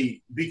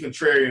really be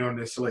contrarian on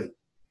this slate.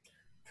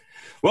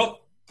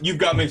 Well, you've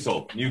got me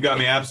sold. You've got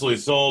me absolutely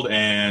sold,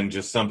 and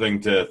just something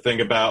to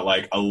think about.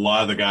 Like a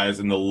lot of the guys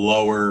in the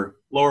lower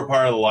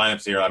part of the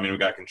lineups here. I mean, we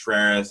got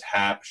Contreras,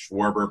 Happ,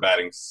 Schwarber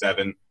batting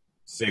 7,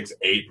 6,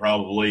 8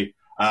 probably.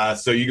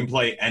 So you can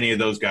play any of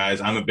those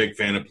guys. I'm a big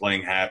fan of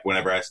playing Happ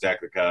whenever I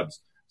stack the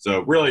Cubs. So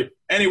really,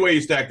 any way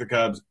you stack the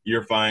Cubs,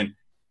 you're fine.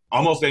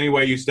 Almost any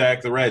way you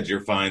stack the Reds, you're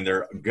fine.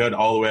 They're good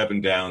all the way up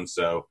and down.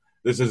 So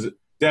this is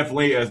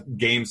definitely a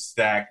game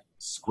stack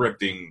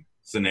scripting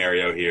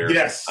scenario here.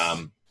 Yes.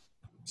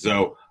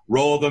 So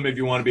roll them if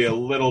you want to be a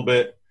little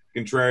bit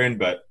contrarian,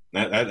 but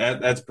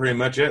that's pretty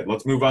much it.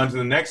 Let's move on to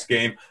the next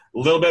game. A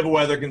little bit of a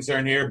weather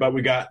concern here, but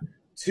we got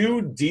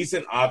 2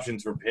 decent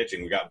options for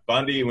pitching. We got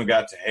Bundy and we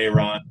got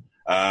Teheran.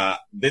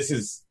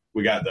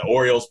 We got the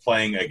Orioles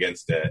playing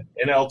against an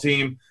NL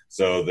team,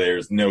 so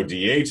there's no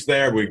DH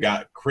there. We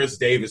got Chris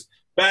Davis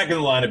back in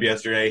the lineup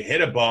yesterday,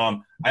 hit a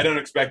bomb. I don't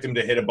expect him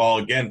to hit a ball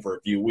again for a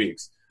few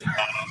weeks.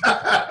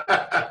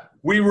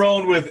 We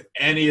rolling with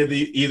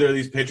either of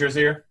these pitchers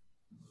here?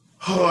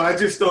 Oh, I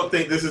just don't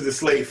think this is the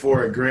slate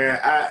for it, Grant.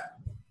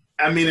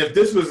 I mean, if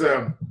this was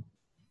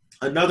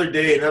another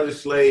day, another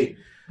slate,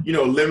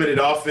 limited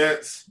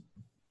offense,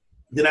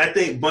 then I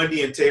think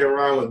Bundy and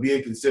Teheran would be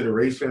a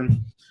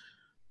consideration.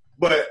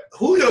 But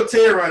Julio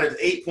Teheran is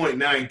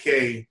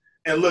 8.9K.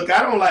 And look,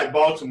 I don't like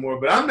Baltimore,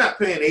 but I'm not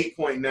paying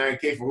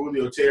 8.9K for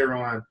Julio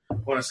Teheran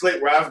on a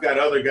slate where I've got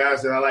other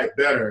guys that I like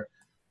better.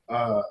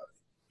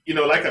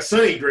 Like a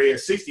Sonny Gray at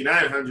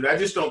 6,900. I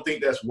just don't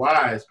think that's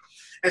wise.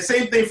 And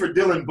same thing for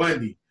Dylan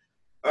Bundy.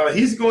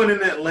 He's going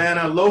in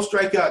Atlanta, low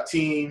strikeout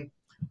team.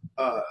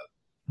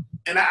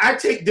 And I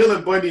take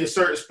Dylan Bundy in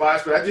certain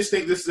spots, but I just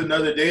think this is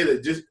another day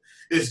that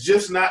is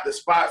just not the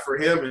spot for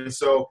him. And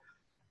so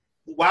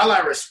while I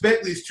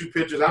respect these 2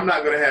 pitchers, I'm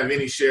not going to have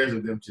any shares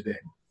of them today.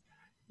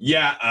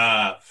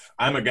 Yeah,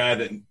 I'm a guy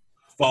that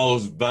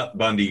follows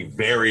Bundy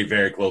very,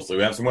 very closely.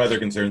 We have some weather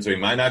concerns, so he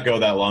might not go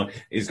that long.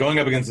 He's going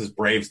up against this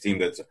Braves team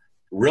that's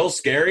real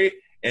scary,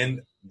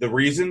 and the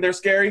reason they're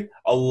scary,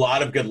 a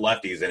lot of good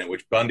lefties in it,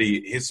 which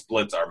Bundy, his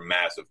splits are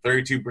massive.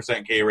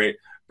 32% K rate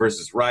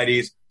versus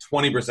righties,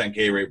 20%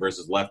 K rate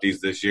versus lefties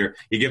this year.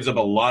 He gives up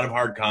a lot of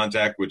hard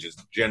contact, which is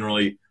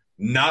generally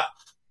not –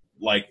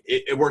 like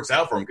it works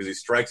out for him because he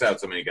strikes out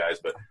so many guys,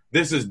 but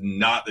this is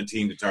not the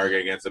team to target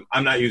against him. I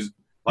may use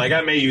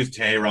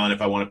Teheran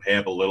if I want to pay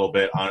up a little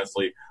bit.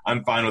 Honestly,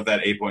 I'm fine with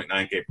that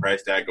 8.9K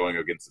price tag going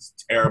against this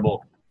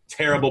terrible,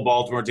 terrible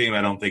Baltimore team.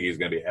 I don't think he's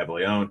going to be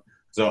heavily owned.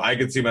 So I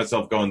could see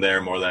myself going there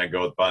more than I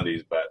go with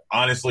Bundy's. But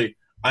honestly,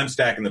 I'm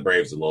stacking the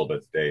Braves a little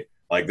bit today.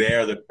 Like they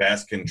are the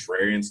best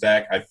contrarian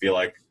stack, I feel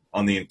like,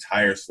 on the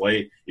entire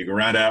slate. You can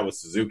round out with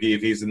Suzuki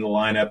if he's in the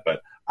lineup,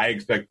 but I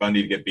expect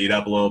Bundy to get beat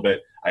up a little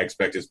bit. I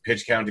expect his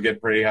pitch count to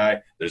get pretty high.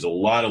 There's a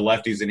lot of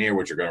lefties in here,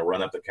 which are going to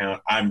run up the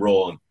count. I'm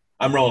rolling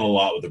a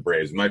lot with the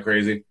Braves. Am I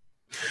crazy?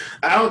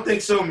 I don't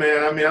think so,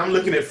 man. I mean, I'm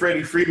looking at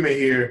Freddie Freeman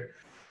here.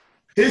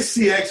 His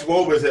CX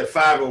WOBA is at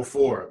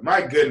 504.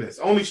 My goodness,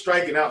 only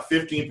striking out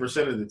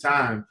 15% of the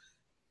time.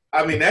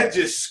 I mean, that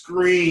just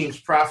screams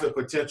profit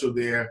potential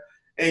there.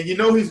 And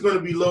he's going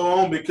to be low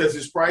on because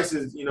his price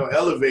is,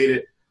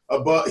 elevated.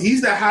 But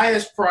he's the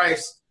highest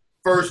priced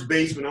first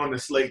baseman on the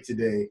slate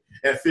today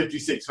at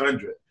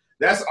 5,600.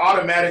 That's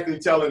automatically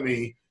telling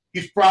me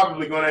he's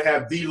probably going to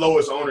have the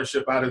lowest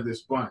ownership out of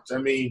this bunch. I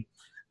mean,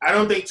 I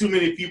don't think too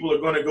many people are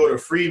going to go to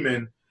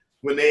Freeman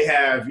when they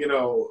have,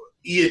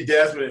 Ian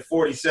Desmond at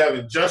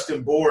 47,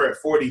 Justin Bour at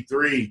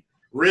 43,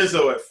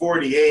 Rizzo at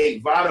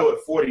 48, Votto at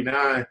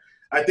 49.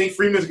 I think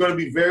Freeman's going to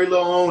be very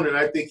low owned, and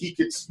I think he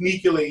could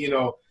sneakily,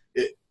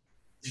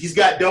 he's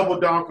got double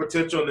down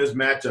potential in this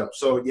matchup.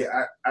 So,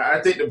 yeah, I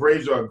think the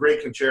Braves are a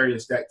great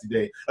contrarian stack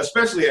today,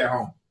 especially at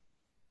home.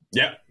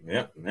 Yeah.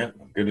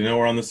 Good to know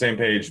we're on the same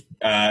page.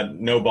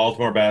 No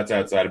Baltimore bats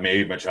outside of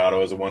maybe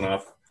Machado as a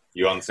one-off.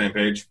 You on the same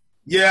page?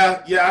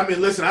 Yeah. I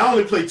mean, listen, I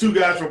only play two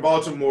guys from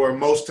Baltimore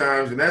most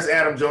times, and that's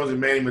Adam Jones and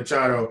Manny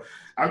Machado.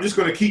 I'm just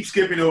going to keep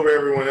skipping over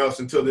everyone else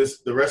until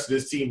the rest of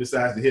this team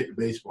decides to hit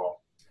the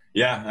baseball.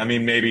 Yeah, I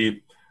mean,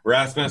 maybe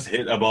Rasmus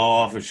hit a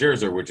ball off of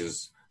Scherzer, which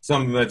is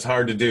something that's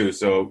hard to do.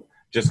 So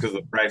just because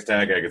of the price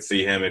tag, I could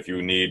see him if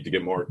you need to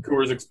get more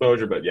Coors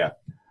exposure. But, yeah,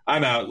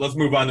 I'm out. Let's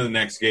move on to the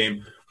next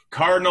game.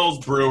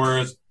 Cardinals,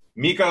 Brewers,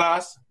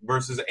 Mikolas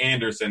versus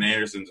Anderson.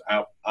 Anderson's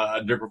out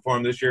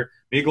underperformed this year.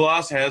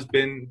 Mikolas has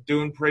been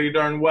doing pretty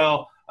darn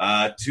well.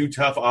 Two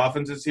tough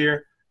offenses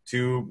here,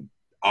 two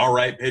all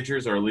right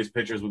pitchers, or at least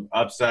pitchers with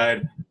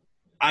upside.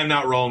 I'm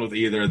not rolling with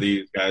either of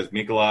these guys.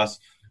 Mikolas,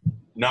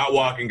 not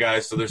walking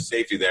guys, so there's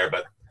safety there,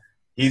 but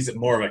he's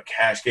more of a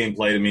cash game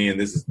play to me, and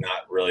this is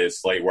not really a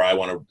slate where I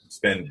want to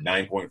spend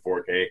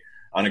 9.4K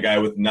on a guy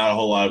with not a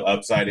whole lot of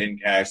upside in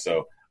cash,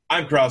 so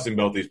I'm crossing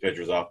both these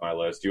pitchers off my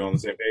list. You on the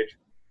same page?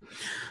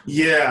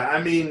 Yeah,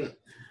 I mean,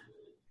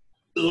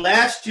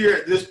 last year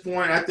at this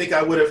point, I think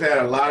I would have had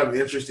a lot of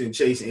interest in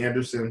Chase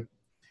Anderson.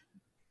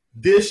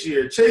 This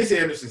year, Chase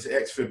Anderson's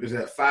xFIP is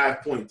at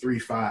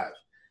 5.35.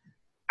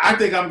 I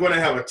think I'm going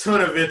to have a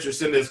ton of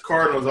interest in this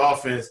Cardinals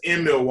offense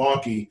in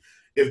Milwaukee.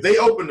 If they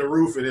open the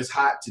roof and it's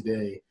hot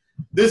today,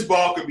 this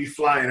ball could be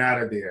flying out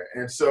of there.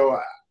 And so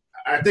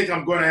I think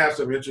I'm going to have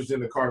some interest in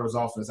the Cardinals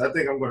offense. I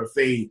think I'm going to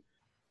fade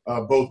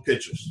both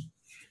pitchers.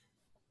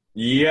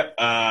 Yep,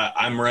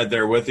 I'm right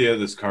there with you.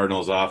 This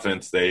Cardinals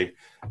offense, they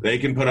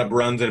can put up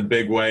runs in a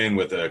big way, and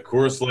with a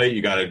Coors slate,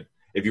 you got to,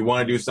 if you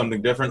want to do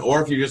something different,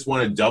 or if you just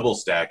want to double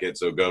stack it,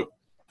 so go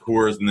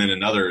Coors and then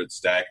another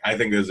stack, I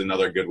think there's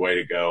another good way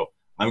to go.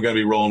 I'm going to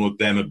be rolling with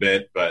them a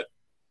bit, but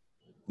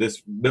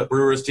this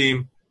Brewers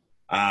team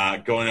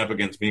going up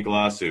against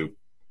Mikolas, who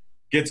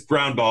gets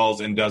ground balls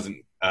and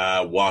doesn't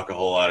walk a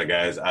whole lot of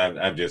guys,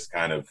 I'm just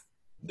kind of,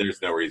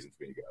 there's no reason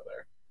for me to go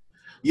there.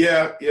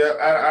 Yeah,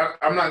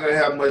 I'm not going to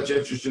have much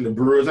interest in the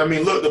Brewers. I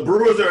mean, look, the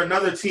Brewers are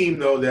another team,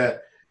 though,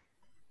 that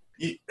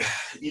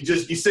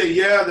you say,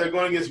 yeah, they're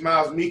going against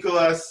Miles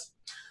Mikolas.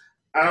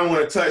 I don't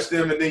want to touch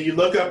them. And then you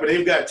look up and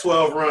they've got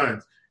 12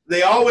 runs.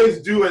 They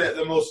always do it at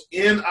the most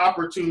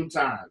inopportune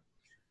time.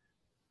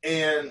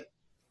 And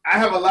I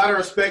have a lot of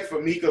respect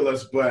for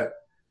Mikolas, but,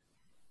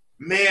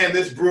 man,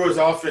 this Brewers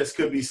offense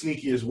could be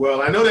sneaky as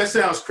well. I know that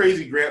sounds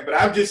crazy, Grant, but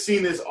I've just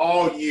seen this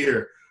all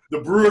year. The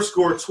Brewers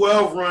score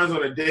 12 runs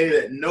on a day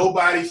that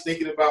nobody's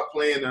thinking about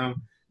playing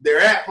them. They're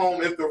at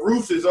home. If the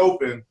roof is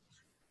open,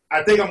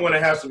 I think I'm going to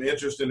have some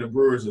interest in the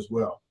Brewers as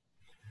well.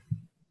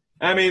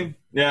 I mean,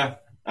 yeah,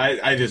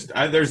 I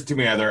there's too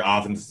many other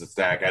offenses to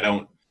stack. I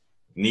don't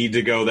need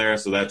to go there,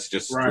 so that's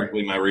just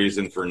strictly my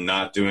reason for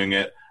not doing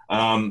it.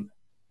 I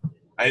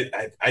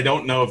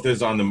don't know if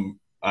there's on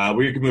the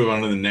we can move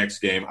on to the next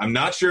game. I'm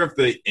not sure if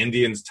the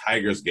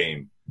Indians-Tigers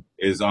game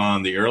is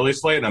on the early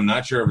slate, and I'm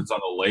not sure if it's on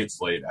the late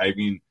slate. I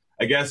mean,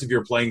 I guess if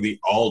you're playing the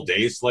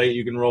all-day slate,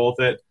 you can roll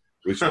with it.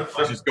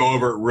 Let's just go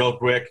over it real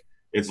quick.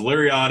 It's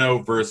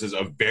Liriano versus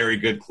a very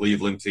good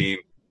Cleveland team.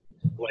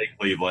 Play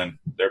Cleveland.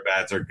 Their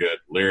bats are good.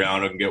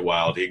 Liriano can get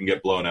wild. He can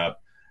get blown up.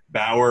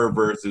 Bauer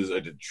versus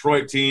a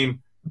Detroit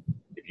team.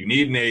 If you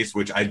need an ace,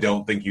 which I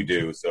don't think you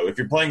do. So if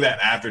you're playing that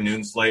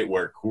afternoon slate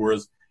where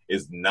Coors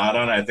is not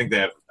on, I think they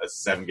have a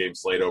 7-game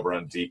slate over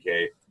on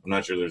DK. I'm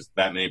not sure there's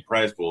that many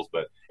prize pools,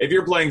 but if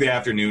you're playing the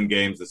afternoon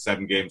games, the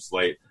 7-game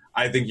slate,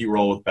 I think you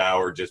roll with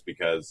Bauer just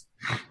because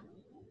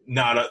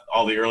not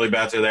all the early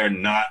bats are there,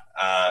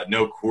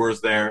 no Coors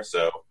there.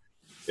 So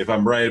if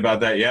I'm right about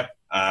that, yep,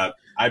 I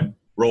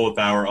roll with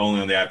Bauer only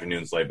on the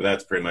afternoon slate, but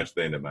that's pretty much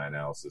the end of my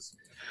analysis.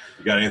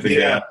 You got anything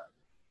to add?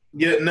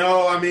 Yeah,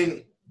 no, I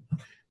mean,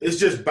 it's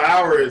just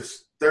Bauer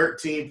is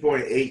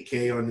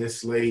 13.8K on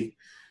this slate.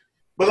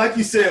 But like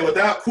you said,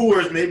 without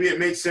Coors, maybe it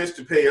makes sense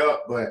to pay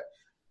up, but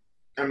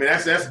I mean,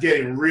 that's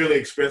getting really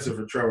expensive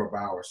for Trevor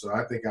Bauer, so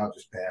I think I'll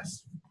just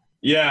pass.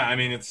 Yeah, I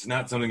mean, it's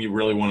not something you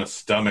really want to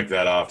stomach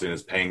that often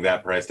is paying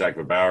that price tag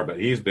for Bauer, but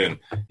he's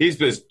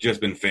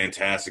just been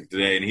fantastic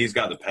today, and he's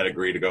got the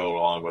pedigree to go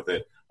along with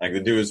it. Like,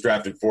 the dude was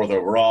drafted 4th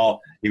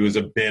overall. He was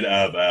a bit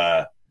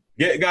of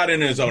got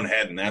in his own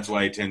head, and that's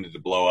why he tended to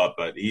blow up,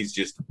 but he's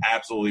just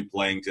absolutely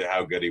playing to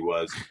how good he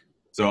was.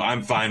 So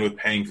I'm fine with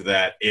paying for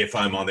that if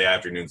I'm on the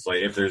afternoon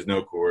slate, if there's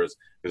no Coors,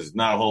 because there's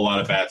not a whole lot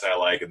of bats I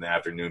like in the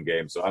afternoon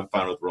game, so I'm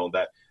fine with rolling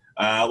that.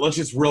 Let's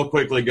just real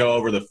quickly go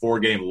over the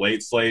 4-game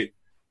late slate.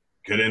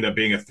 Could end up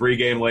being a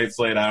 3-game late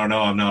slate. I don't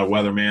know. I'm not a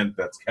weatherman.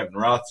 That's Kevin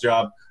Roth's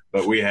job.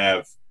 But we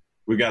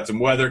got some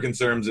weather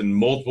concerns in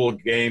multiple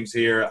games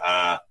here.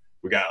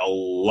 We got a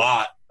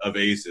lot of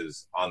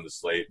aces on the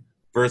slate.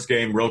 First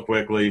game, real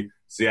quickly,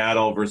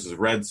 Seattle versus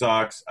Red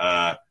Sox.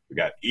 We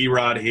got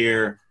Erod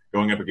here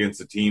going up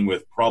against a team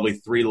with probably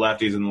 3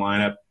 lefties in the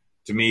lineup.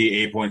 To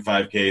me,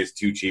 8.5K is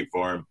too cheap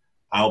for him.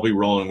 I'll be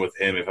rolling with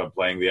him if I'm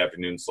playing the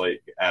afternoon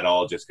slate at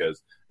all, just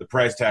because the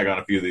price tag on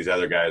a few of these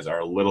other guys are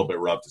a little bit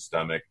rough to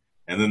stomach.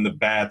 And then the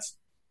bats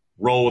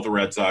roll with the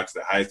Red Sox,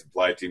 the highest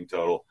implied team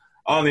total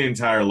on the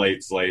entire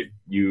late slate.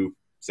 You,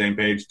 same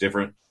page,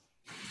 different?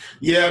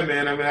 Yeah,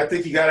 man. I mean, I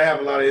think you got to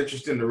have a lot of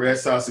interest in the Red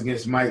Sox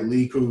against Mike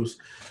Leake, who's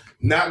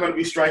Not going to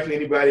be striking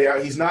anybody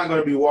out. He's not going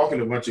to be walking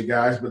a bunch of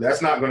guys, but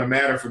that's not going to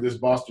matter for this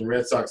Boston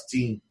Red Sox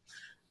team.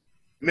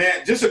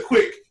 Man, just a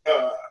quick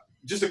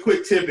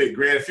tidbit,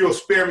 Grant. If you'll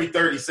spare me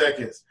 30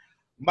 seconds.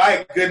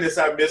 My goodness,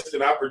 I missed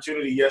an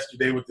opportunity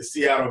yesterday with the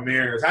Seattle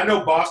Mariners. I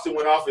know Boston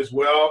went off as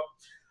well,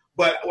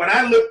 but when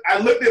I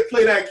looked at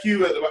Plate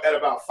IQ at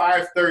about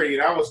 5:30,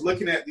 and I was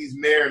looking at these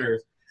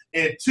Mariners,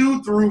 and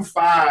 2 through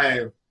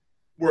 5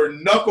 were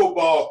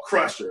knuckleball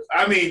crushers.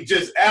 I mean,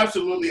 just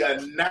absolutely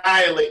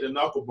annihilate the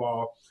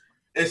knuckleball.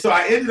 And so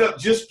I ended up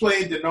just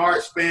playing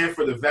Denard Span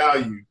for the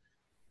value.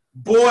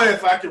 Boy,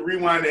 if I could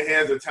rewind the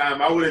hands of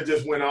time, I would have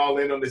just went all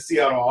in on the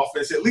Seattle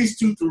offense, at least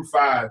 2 through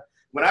 5.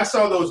 When I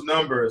saw those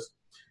numbers,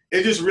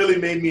 it just really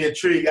made me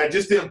intrigued. I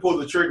just didn't pull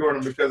the trigger on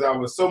them because I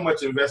was so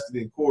much invested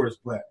in Coors.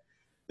 But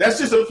that's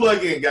just a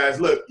plug-in, guys.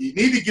 Look, you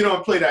need to get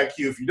on Plate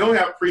IQ. If you don't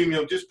have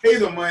premium, just pay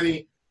the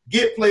money,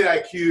 get Plate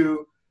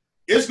IQ.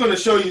 It's going to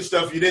show you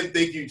stuff you didn't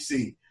think you'd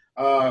see.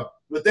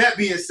 With that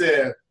being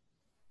said,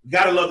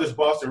 got to love this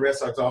Boston Red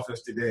Sox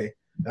offense today.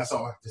 That's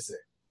all I have to say.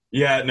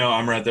 Yeah, no,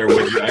 I'm right there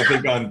with you. I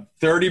think on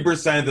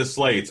 30% of the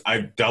slates,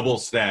 I've double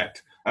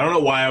stacked. I don't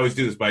know why I always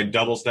do this, but I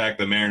double stack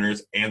the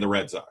Mariners and the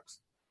Red Sox.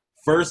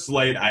 First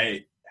slate,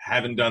 I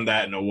haven't done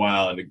that in a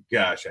while, and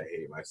gosh, I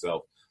hate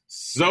myself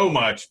so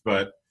much.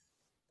 But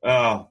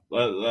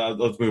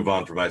let's move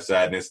on from my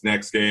sadness.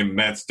 Next game,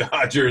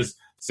 Mets-Dodgers,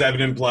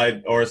 7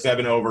 implied or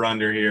 7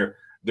 over-under here.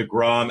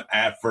 DeGrom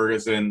at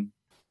Ferguson,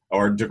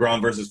 or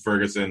DeGrom versus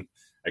Ferguson.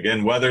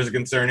 Again, weather's a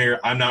concern here.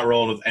 I'm not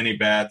rolling with any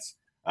bats.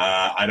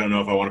 I don't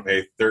know if I want to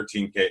pay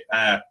 $13K.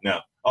 No,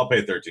 I'll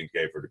pay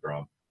 $13K for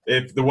DeGrom.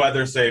 If the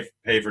weather's safe,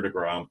 pay for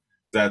DeGrom.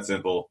 It's that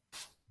simple.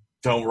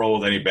 Don't roll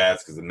with any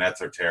bats because the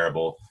Mets are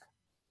terrible.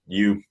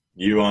 You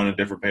on a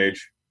different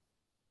page?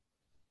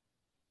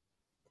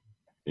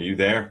 Are you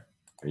there?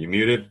 Are you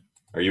muted?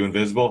 Are you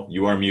invisible?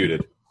 You are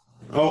muted.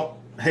 Oh,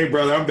 hey,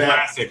 brother, I'm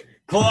back.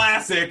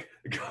 Classic.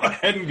 Go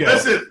ahead and go.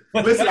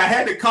 Listen. I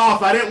had to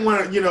cough. I didn't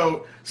want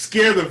to,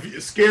 scare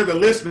the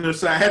listeners,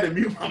 so I had to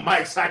mute my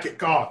mic so I could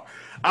cough.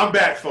 I'm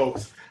back,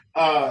 folks.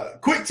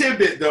 Quick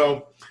tidbit,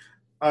 though.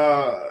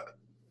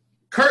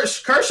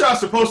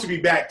 Kershaw's supposed to be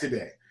back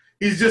today.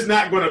 He's just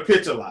not going to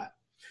pitch a lot.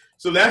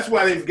 So that's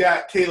why they've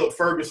got Caleb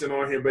Ferguson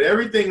on here. But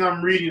everything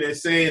I'm reading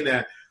is saying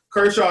that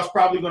Kershaw's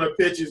probably going to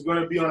pitch, is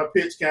going to be on a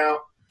pitch count,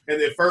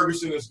 and then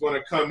Ferguson is going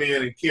to come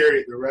in and carry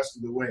it the rest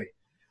of the way.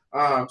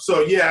 I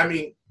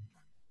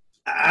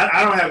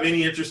don't have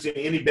any interest in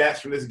any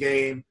bats from this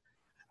game.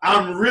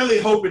 I'm really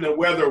hoping the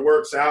weather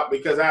works out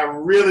because I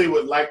really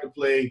would like to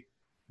play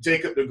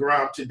Jacob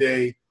deGrom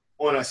today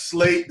on a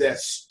slate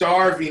that's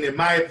starving, in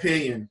my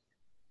opinion,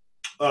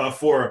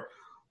 for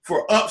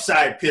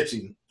upside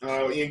pitching.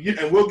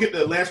 And we'll get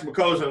to Lance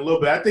McCullers in a little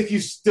bit. I think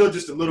he's still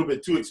just a little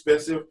bit too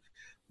expensive.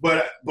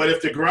 But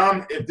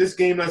if this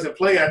game doesn't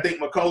play, I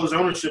think McCullers'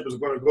 ownership is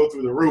going to go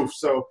through the roof.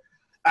 So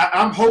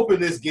I'm hoping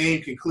this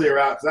game can clear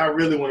out because I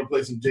really want to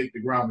play some Jake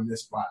deGrom in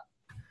this spot.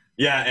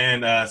 Yeah,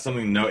 and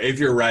something to note, if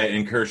you're right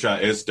and Kershaw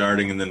is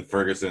starting and then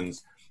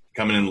Ferguson's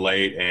coming in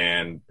late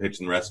and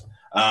pitching the rest,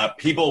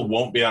 people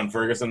won't be on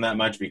Ferguson that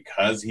much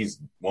because he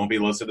won't be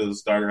listed as a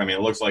starter. I mean,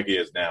 it looks like he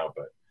is now,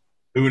 but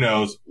who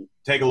knows?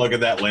 Take a look at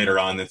that later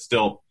on. It's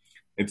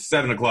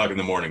 7 o'clock in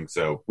the morning,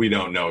 so we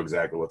don't know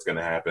exactly what's going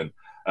to happen.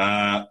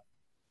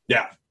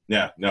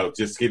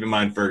 Just keep in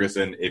mind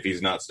Ferguson, if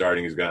he's not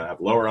starting, he's going to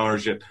have lower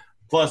ownership.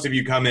 Plus, if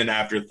you come in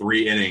after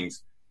 3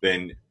 innings,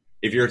 then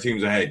if your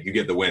team's ahead, you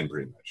get the win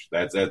pretty much.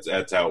 That's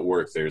how it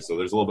works there. So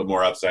there's a little bit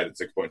more upside at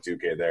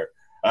 6.2K there.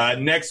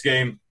 Next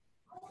game,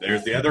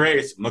 there's the other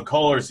ace.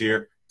 McCullers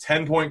here,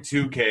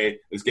 10.2K.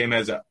 This game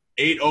has a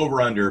 8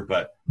 over-under,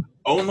 but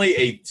only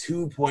a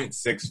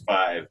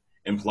 2.65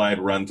 implied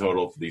run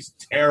total for these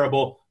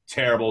terrible,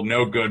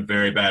 no good,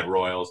 very bad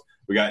Royals.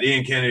 We got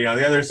Ian Kennedy on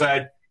the other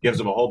side, gives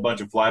them a whole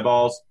bunch of fly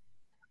balls.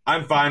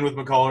 I'm fine with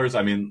McCullers.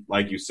 I mean,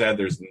 like you said,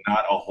 there's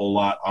not a whole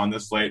lot on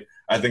this slate.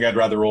 I think I'd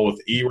rather roll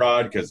with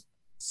Erod because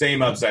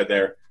same upside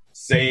there,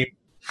 same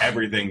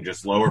everything,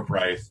 just lower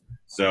price.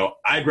 So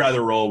I'd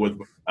rather roll with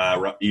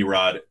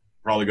Erod,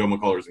 probably go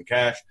McCullers in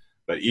cash,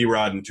 but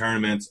Erod in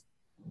tournaments,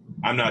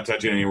 I'm not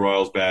touching any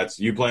Royals bats.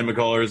 You playing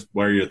McCullers?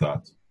 What are your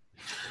thoughts?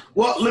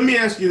 Well, let me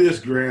ask you this,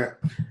 Grant.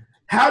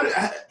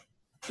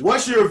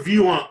 What's your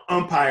view on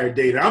umpire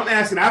data? I'm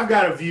asking, I've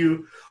got a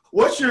view.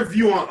 What's your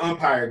view on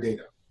umpire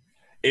data?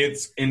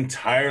 It's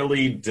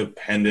entirely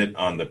dependent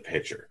on the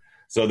pitcher.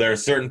 So there are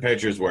certain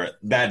pitchers where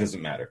that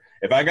doesn't matter.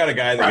 If I got a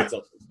guy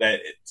that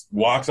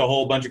walks a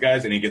whole bunch of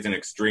guys and he gets an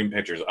extreme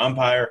pitcher's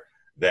umpire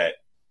that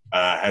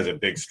has a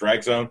big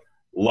strike zone,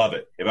 love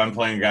it. If I'm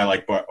playing a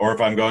guy or if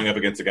I'm going up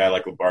against a guy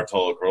like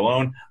Bartolo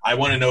Colon, I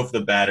want to know for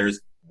the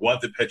batters what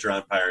the pitcher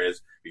umpire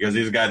is because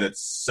he's a guy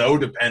that's so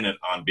dependent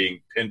on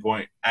being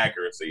pinpoint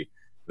accuracy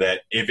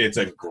that if it's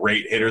a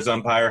great hitter's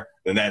umpire,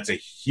 then that's a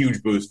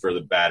huge boost for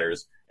the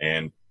batters.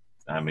 And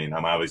I mean,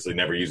 I'm obviously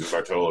never using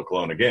Bartolo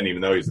Colon again,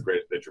 even though he's the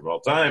greatest pitcher of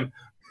all time.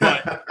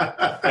 But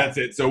that's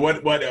it. So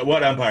what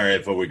umpire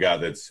info we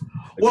got that's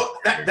well,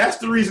 that's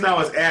the reason I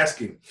was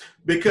asking.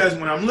 Because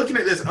when I'm looking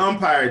at this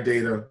umpire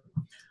data,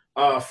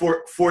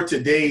 for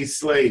today's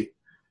slate.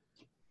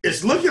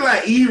 It's looking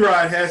like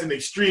Erod has an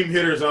extreme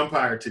hitters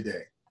umpire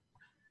today.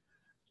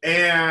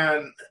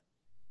 And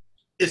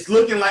it's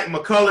looking like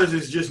McCullers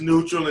is just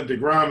neutral and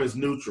DeGrom is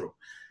neutral.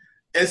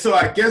 And so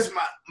I guess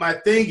my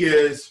thing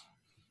is,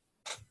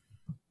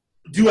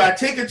 do I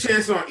take a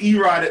chance on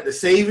Erod at the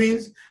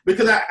savings?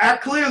 Because I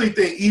clearly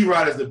think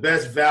Erod is the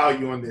best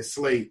value on this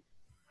slate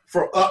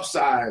for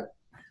upside.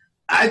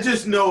 I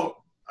just know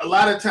a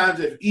lot of times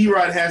if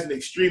Erod has an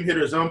extreme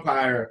hitters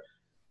umpire,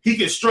 he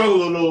can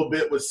struggle a little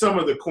bit with some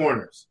of the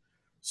corners.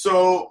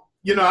 So,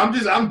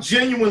 I'm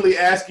genuinely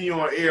asking you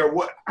on air,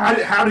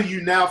 how do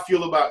you now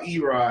feel about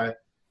Erod,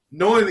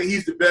 knowing that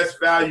he's the best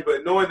value,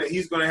 but knowing that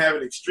he's going to have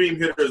an extreme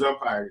hitters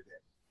umpire today?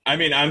 I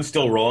mean, I'm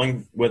still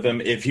rolling with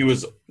him. If he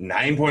was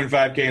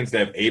 9.5K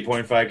instead of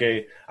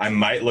 8.5K, I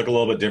might look a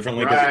little bit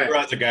differently. Because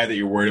Erod's a guy that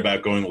you're worried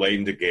about going late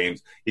into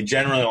games. He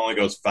generally only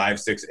goes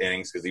 5-6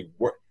 innings because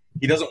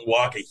he doesn't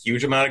walk a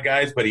huge amount of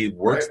guys, but he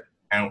works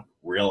out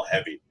real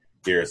heavy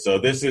here. So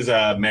this is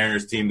a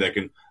Mariners team that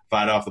can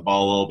fight off the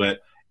ball a little bit.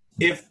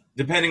 If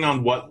depending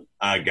on what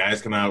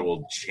guys come out, it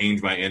will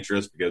change my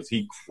interest because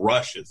he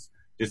crushes,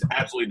 just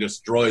absolutely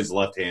destroys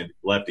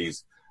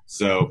lefties.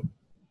 So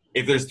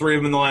if there's three of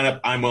them in the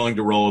lineup, I'm willing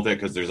to roll with it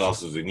because there's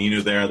also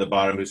Zunino there at the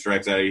bottom who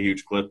strikes out at a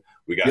huge clip.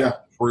 We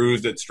got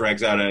Cruz that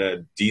strikes out at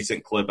a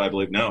decent clip, I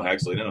believe. No.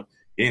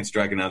 He ain't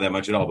striking out that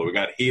much at all. But we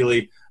got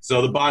Healy.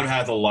 So the bottom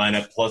half of the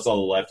lineup plus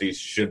all the lefties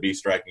should be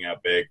striking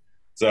out big.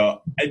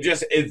 So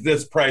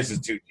this price is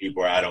too cheap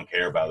where I don't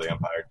care about the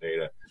umpire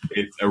data.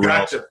 It's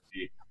irrelevant. Gotcha.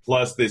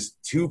 Plus this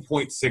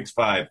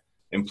 2.65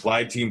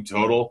 implied team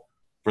total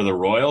for the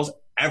Royals.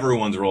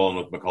 Everyone's rolling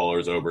with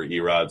McCullers over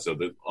Erod, so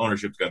the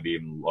ownership's going to be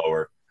even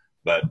lower.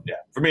 But, yeah,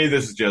 for me,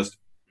 this is just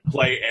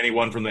play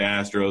anyone from the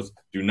Astros.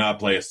 Do not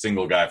play a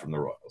single guy from the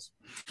Royals.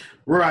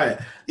 Right.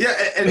 Yeah,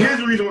 and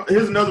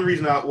here's another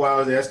reason why I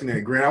was asking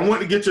that, Grant. I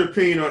want to get your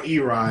opinion on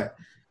Erod.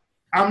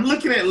 I'm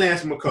looking at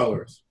Lance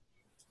McCullers.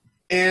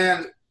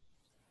 And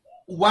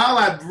while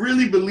I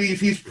really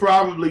believe he's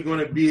probably going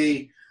to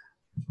be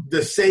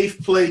the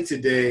safe play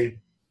today,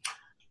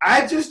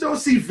 I just don't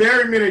see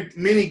very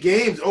many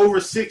games over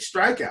 6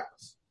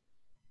 strikeouts.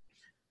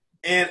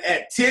 And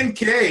at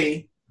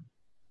 10K,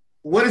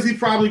 what is he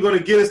probably going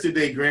to get us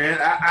today, Grant?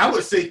 I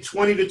would say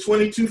 20 to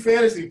 22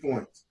 fantasy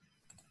points.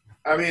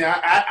 I mean,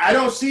 I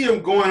don't see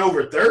him going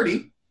over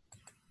 30.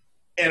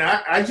 And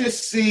I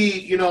just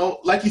see,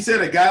 like you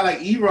said, a guy like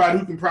Erod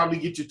who can probably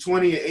get you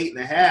 20 at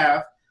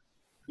 8.5.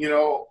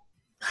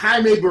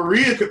 Jaime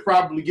Barria could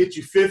probably get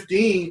you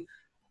 15.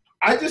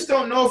 I just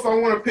don't know if I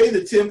want to pay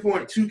the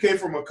 10.2K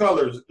for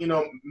McCullers.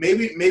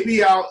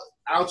 Maybe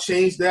I'll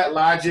change that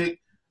logic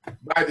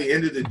by the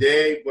end of the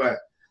day, but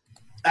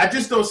I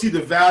just don't see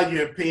the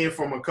value in paying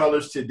for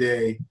McCullers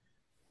today,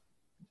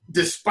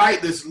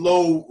 despite this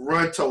low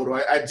run total.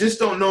 I just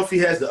don't know if he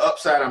has the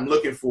upside I'm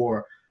looking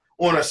for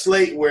on a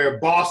slate where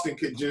Boston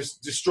could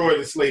just destroy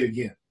the slate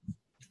again.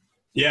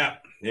 Yeah,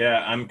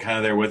 I'm kind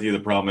of there with you. The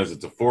problem is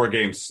it's a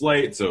 4-game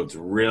slate, so it's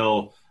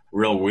real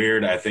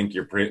weird. I think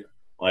you're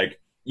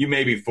you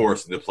may be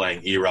forced into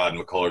playing Erod and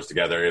McCullers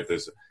together if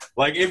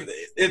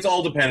it's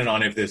all dependent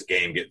on if this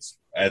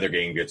either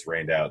game gets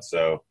rained out.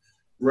 So,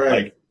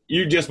 right.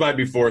 You just might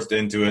be forced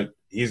into it.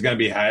 He's going to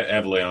be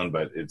heavily owned,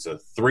 but it's a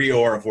 3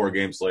 or a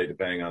 4-game slate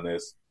depending on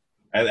this.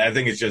 I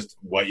think it's just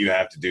what you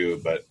have to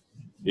do. But,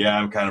 yeah,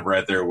 I'm kind of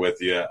right there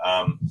with you.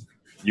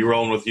 You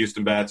rolling with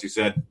Houston bats, you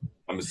said,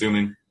 I'm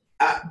assuming?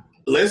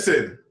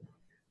 Listen,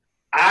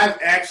 I've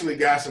actually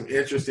got some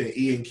interest in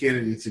Ian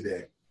Kennedy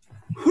today.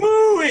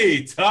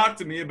 Hooey! Talk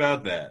to me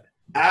about that.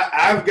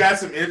 I've got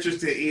some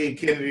interest in Ian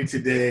Kennedy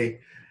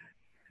today.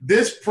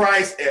 This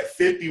price at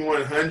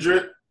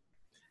 $5,100.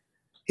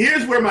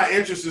 Here's where my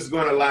interest is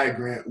going to lie,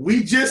 Grant.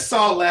 We just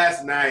saw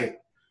last night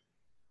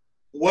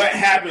what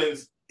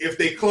happens if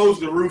they close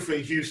the roof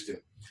in Houston.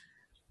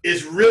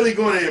 It's really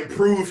going to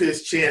improve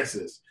his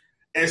chances.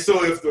 And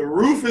so if the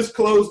roof is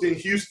closed in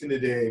Houston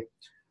today,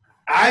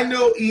 I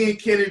know Ian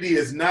Kennedy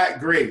is not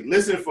great.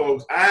 Listen,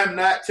 folks, I am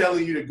not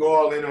telling you to go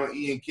all in on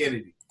Ian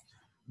Kennedy.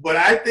 But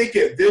I think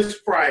at this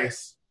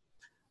price,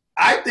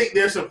 I think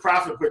there's some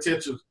profit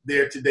potential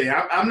there today.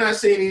 I'm not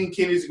saying Ian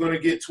Kennedy's going to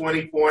get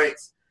 20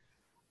 points.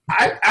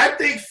 I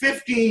think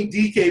 15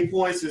 DK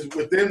points is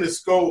within the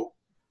scope,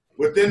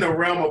 within the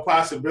realm of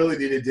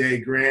possibility today,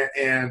 Grant.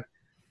 And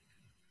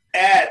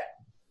at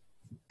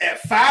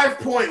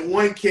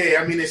 5.1K,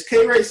 I mean, his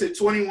K rate's at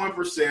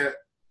 21%.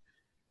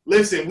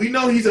 Listen, we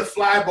know he's a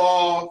fly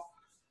ball.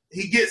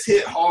 He gets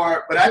hit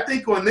hard. But I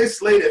think on this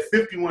slate at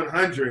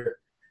 5,100,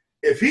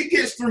 if he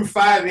gets through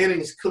 5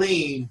 innings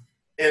clean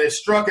and has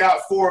struck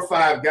out 4 or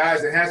 5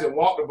 guys and hasn't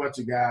walked a bunch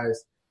of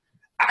guys,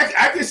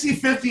 I can see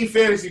 15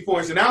 fantasy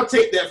points, and I'll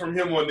take that from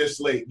him on this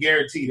slate,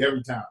 guaranteed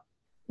every time.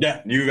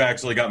 Yeah, you've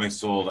actually got me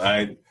sold.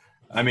 I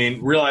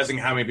mean, realizing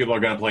how many people are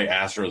going to play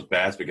Astros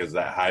bats because of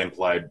that high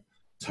implied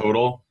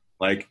total,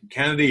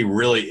 Kennedy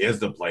really is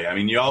the play. I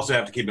mean, you also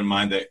have to keep in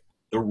mind that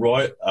the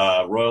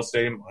Royal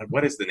Stadium,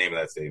 what is the name of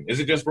that stadium? Is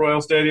it just Royal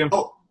Stadium?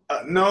 Oh,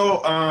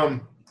 no. I've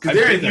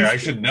been there. I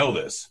should know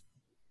this.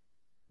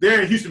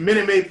 They're in Houston,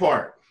 Minute Maid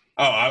Park.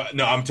 Oh,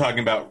 no, I'm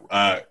talking about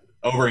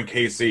over in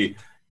KC.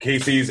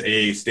 KC's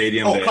a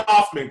stadium.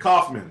 Oh,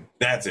 Kaufman.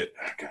 That's it.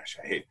 Oh, gosh,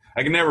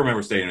 I can never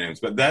remember stadium names,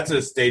 but that's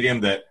a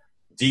stadium that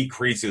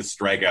decreases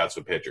strikeouts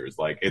with pitchers.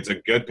 Like, it's a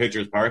good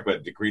pitcher's park, but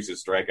it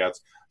decreases strikeouts.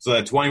 So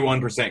that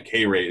 21%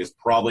 K rate is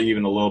probably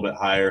even a little bit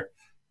higher.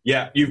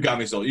 Yeah, you've got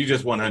me sold. You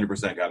just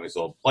 100% got me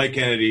sold. Play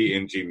Kennedy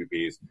in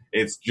GPPs.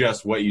 It's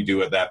just what you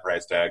do at that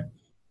price tag.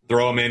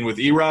 Throw him in with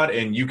Erod,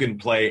 and you can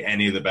play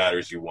any of the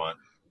batters you want,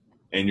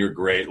 and you're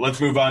great. Let's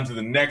move on to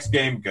the next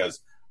game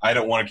because I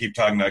don't want to keep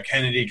talking about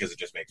Kennedy because it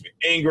just makes me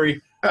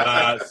angry.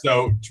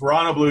 So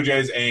Toronto Blue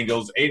Jays,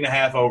 Angels,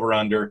 8.5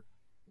 over-under.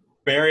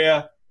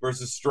 Beria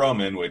versus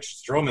Stroman,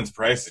 which Stroman's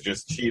price is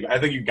just cheap. I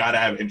think you've got to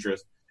have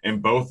interest in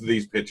both of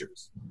these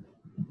pitchers.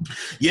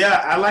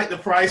 Yeah, I like the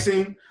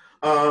pricing.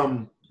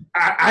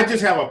 I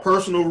just have a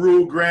personal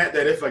rule, Grant,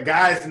 that if a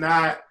guy's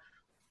not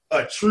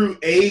a true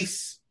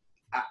ace,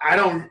 I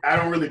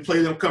don't really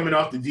play them coming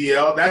off the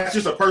DL. That's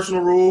just a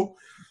personal rule.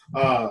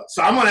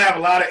 So I'm going to have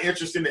a lot of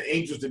interest in the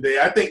Angels today.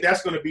 I think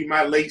that's going to be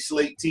my late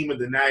slate team of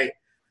the night.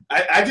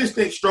 I just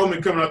think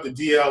Stroman coming off the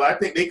DL, I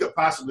think they could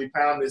possibly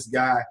pound this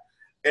guy.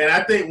 And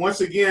I think,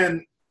 once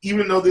again,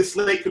 even though this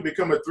slate could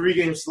become a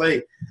 3-game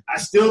slate, I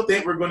still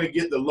think we're going to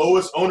get the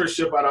lowest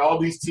ownership out of all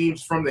these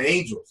teams from the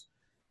Angels.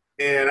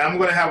 And I'm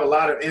going to have a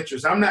lot of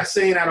interest. I'm not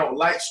saying I don't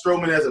like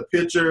Stroman as a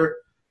pitcher.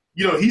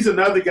 You know, he's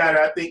another guy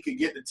that I think could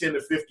get to 10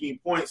 to 15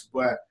 points,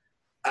 but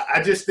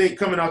I just think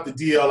coming off the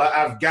DL,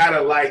 I've got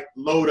to,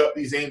 load up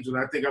these Angels.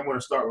 I think I'm going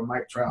to start with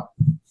Mike Trout.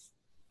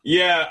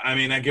 Yeah, I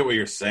mean, I get what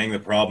you're saying. The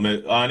problem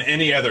is, on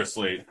any other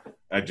slate,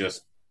 I'd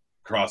just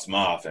cross them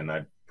off, and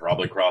I'd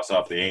probably cross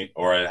off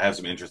or I'd have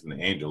some interest in the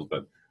Angels.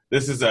 But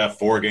this is a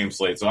 4-game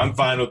slate, so I'm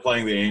fine with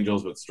playing the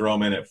Angels with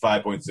Stroman at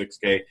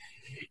 5.6K.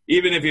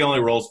 Even if he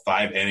only rolls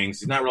 5 innings,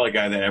 he's not really a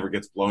guy that ever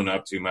gets blown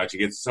up too much. He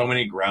gets so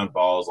many ground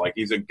balls. Like,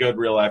 he's a good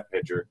real-life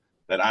pitcher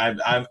that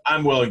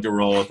I'm willing to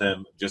roll with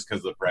him just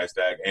because of the price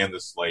tag and the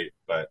slate.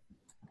 But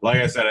like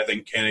I said, I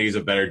think Kennedy's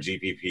a better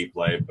GPP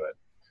play.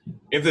 But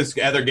if this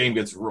other game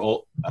gets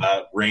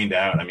rained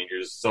out, I mean,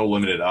 you're just so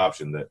limited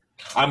option that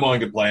I'm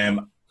willing to play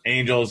him.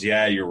 Angels,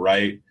 yeah, you're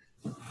right.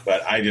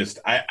 But I guess.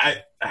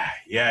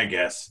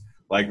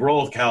 Like,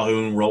 roll with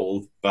Calhoun, roll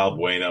with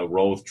Valbuena,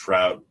 roll with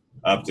Trout,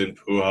 Upton,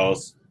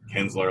 Pujols,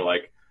 Kinsler.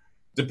 Like,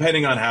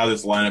 depending on how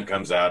this lineup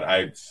comes out,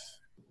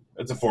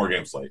 it's a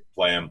 4-game slate.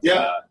 Play him.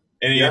 Yeah.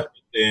 Any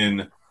interest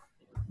in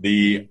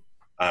the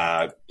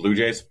Blue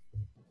Jays?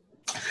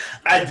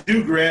 I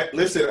do, Grant.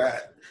 Listen,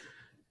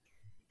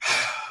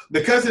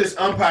 because of this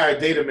umpire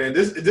data, man,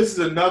 this is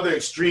another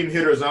extreme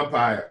hitters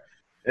umpire.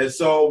 And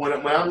so when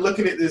I'm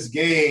looking at this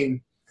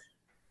game,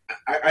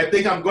 I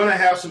think I'm going to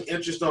have some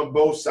interest on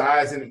both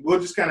sides, and we'll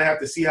just kind of have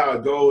to see how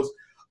it goes.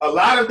 A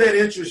lot of that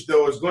interest,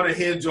 though, is going to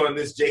hinge on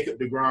this Jacob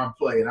deGrom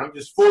play. And I'm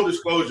just full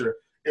disclosure,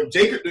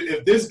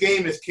 if this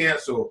game is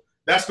canceled,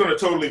 that's going to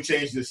totally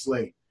change this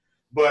slate.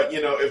 But,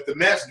 if the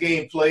Mets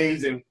game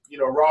plays and,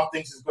 Raw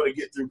thinks it's going to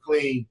get through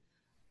clean,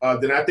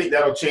 then I think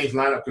that'll change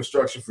lineup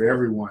construction for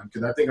everyone,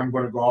 because I think I'm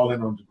going to go all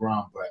in on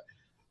deGrom.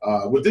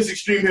 But with this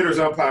extreme hitters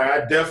umpire,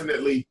 I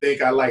definitely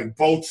think I like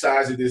both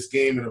sides of this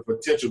game and a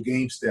potential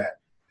game stat,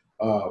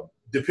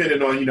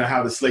 depending on,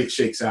 how the slate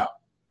shakes out.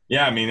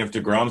 Yeah, I mean, if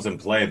deGrom's in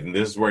play, then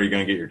this is where you're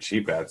going to get your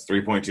cheap ads.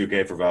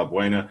 3.2K for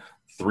Valbuena,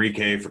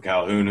 3K for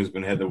Calhoun, who's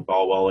been hitting the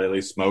ball well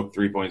lately. Smoke,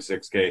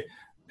 3.6K.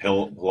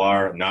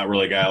 Pilar, not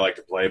really a guy I like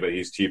to play, but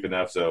he's cheap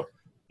enough. So,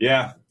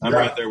 yeah, I'm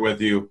right there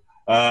with you.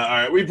 All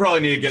right, we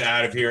probably need to get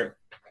out of here.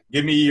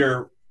 Give me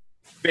your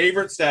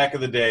favorite stack of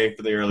the day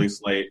for the early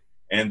slate,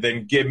 and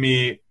then give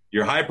me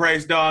your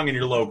high-priced dong and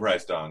your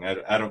low-priced dong.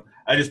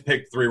 I just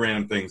picked 3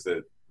 random things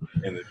that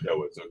in the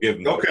show. So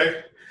give them.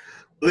 Okay.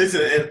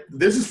 Listen, and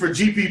this is for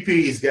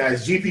GPPs,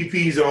 guys.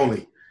 GPPs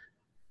only.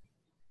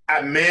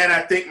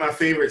 I think my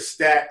favorite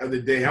stack of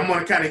the day, I'm going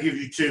to kind of give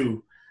you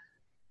 2.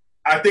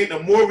 I think the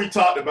more we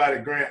talked about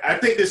it, Grant, I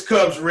think this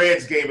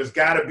Cubs-Reds game has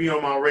got to be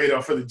on my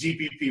radar for the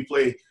GPP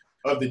play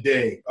of the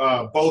day,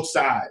 both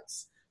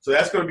sides. So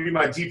that's going to be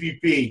my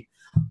GPP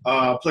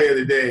play of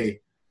the day.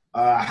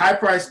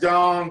 High-priced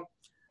dong,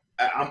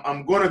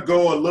 I'm going to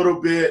go a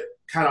little bit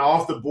kind of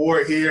off the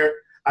board here.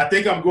 I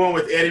think I'm going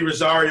with Eddie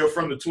Rosario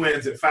from the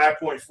Twins at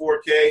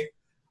 5.4K.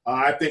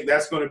 I think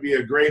that's going to be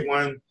a great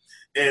one.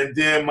 And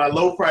then my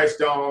low-price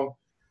dong,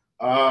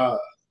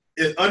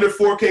 is under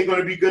 4K going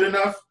to be good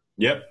enough?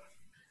 Yep.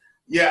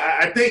 Yeah,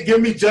 I think give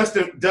me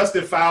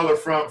Dustin Fowler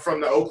from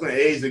the Oakland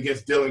A's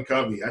against Dylan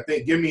Covey. I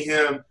think give me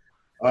him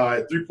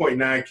at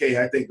 3.9K.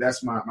 I think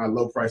that's my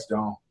low-price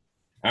dong.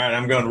 All right,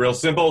 I'm going real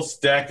simple.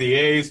 Stack the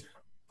A's.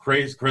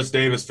 Chris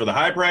Davis for the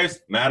high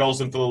price. Matt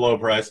Olson for the low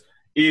price.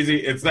 Easy.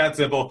 It's that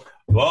simple.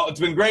 Well, it's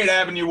been great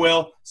having you,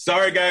 Will.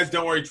 Sorry, guys.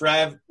 Don't worry.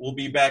 Trav will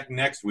be back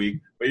next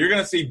week. But you're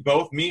going to see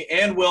both me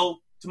and Will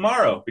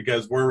tomorrow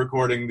because we're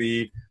recording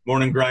the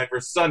Morning Grind for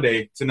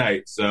Sunday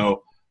tonight.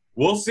 So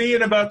we'll see you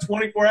in about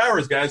 24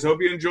 hours, guys.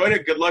 Hope you enjoyed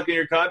it. Good luck in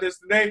your contest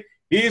today.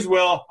 He's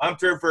Will. I'm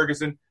Trev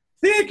Ferguson.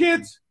 See you,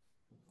 kids.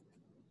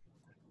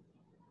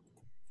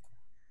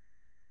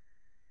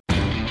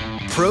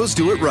 Pros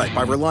do it right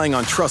by relying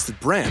on trusted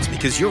brands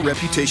because your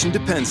reputation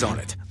depends on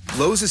it.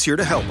 Lowe's is here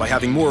to help by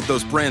having more of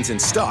those brands in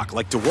stock,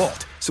 like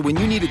DeWalt. So when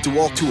you need a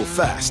DeWalt tool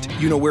fast,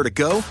 you know where to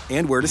go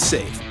and where to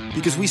save.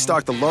 Because we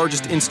stock the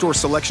largest in-store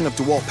selection of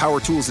DeWalt power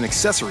tools and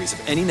accessories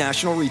of any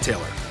national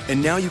retailer.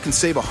 And now you can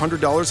save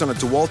 $100 on a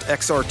DeWalt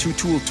XR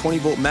 2-tool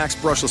 20-volt max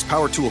brushless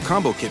power tool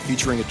combo kit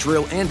featuring a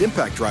drill and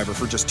impact driver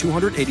for just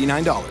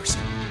 $289.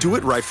 Do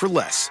it right for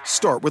less.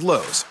 Start with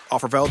Lowe's.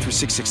 Offer valid through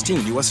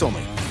 6/16 U.S.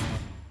 only.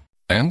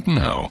 And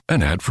now,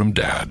 an ad from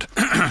Dad.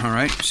 All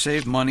right,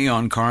 save money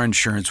on car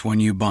insurance when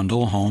you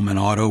bundle home and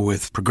auto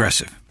with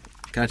Progressive.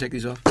 Can I take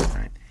these off? All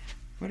right.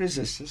 What is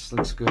this? This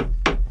looks good.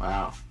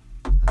 Wow.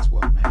 That's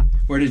well made.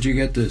 Where did you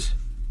get this?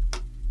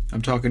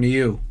 I'm talking to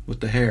you with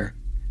the hair.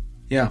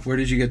 Yeah, where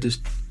did you get this?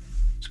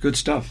 It's good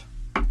stuff.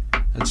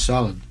 That's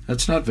solid.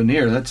 That's not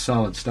veneer. That's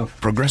solid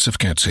stuff. Progressive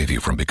can't save you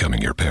from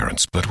becoming your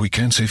parents, but we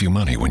can save you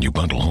money when you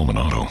bundle home and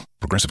auto.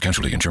 Progressive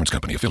Casualty Insurance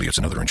Company, affiliates,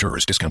 and other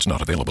insurers. Discounts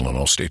not available in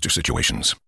all states or situations.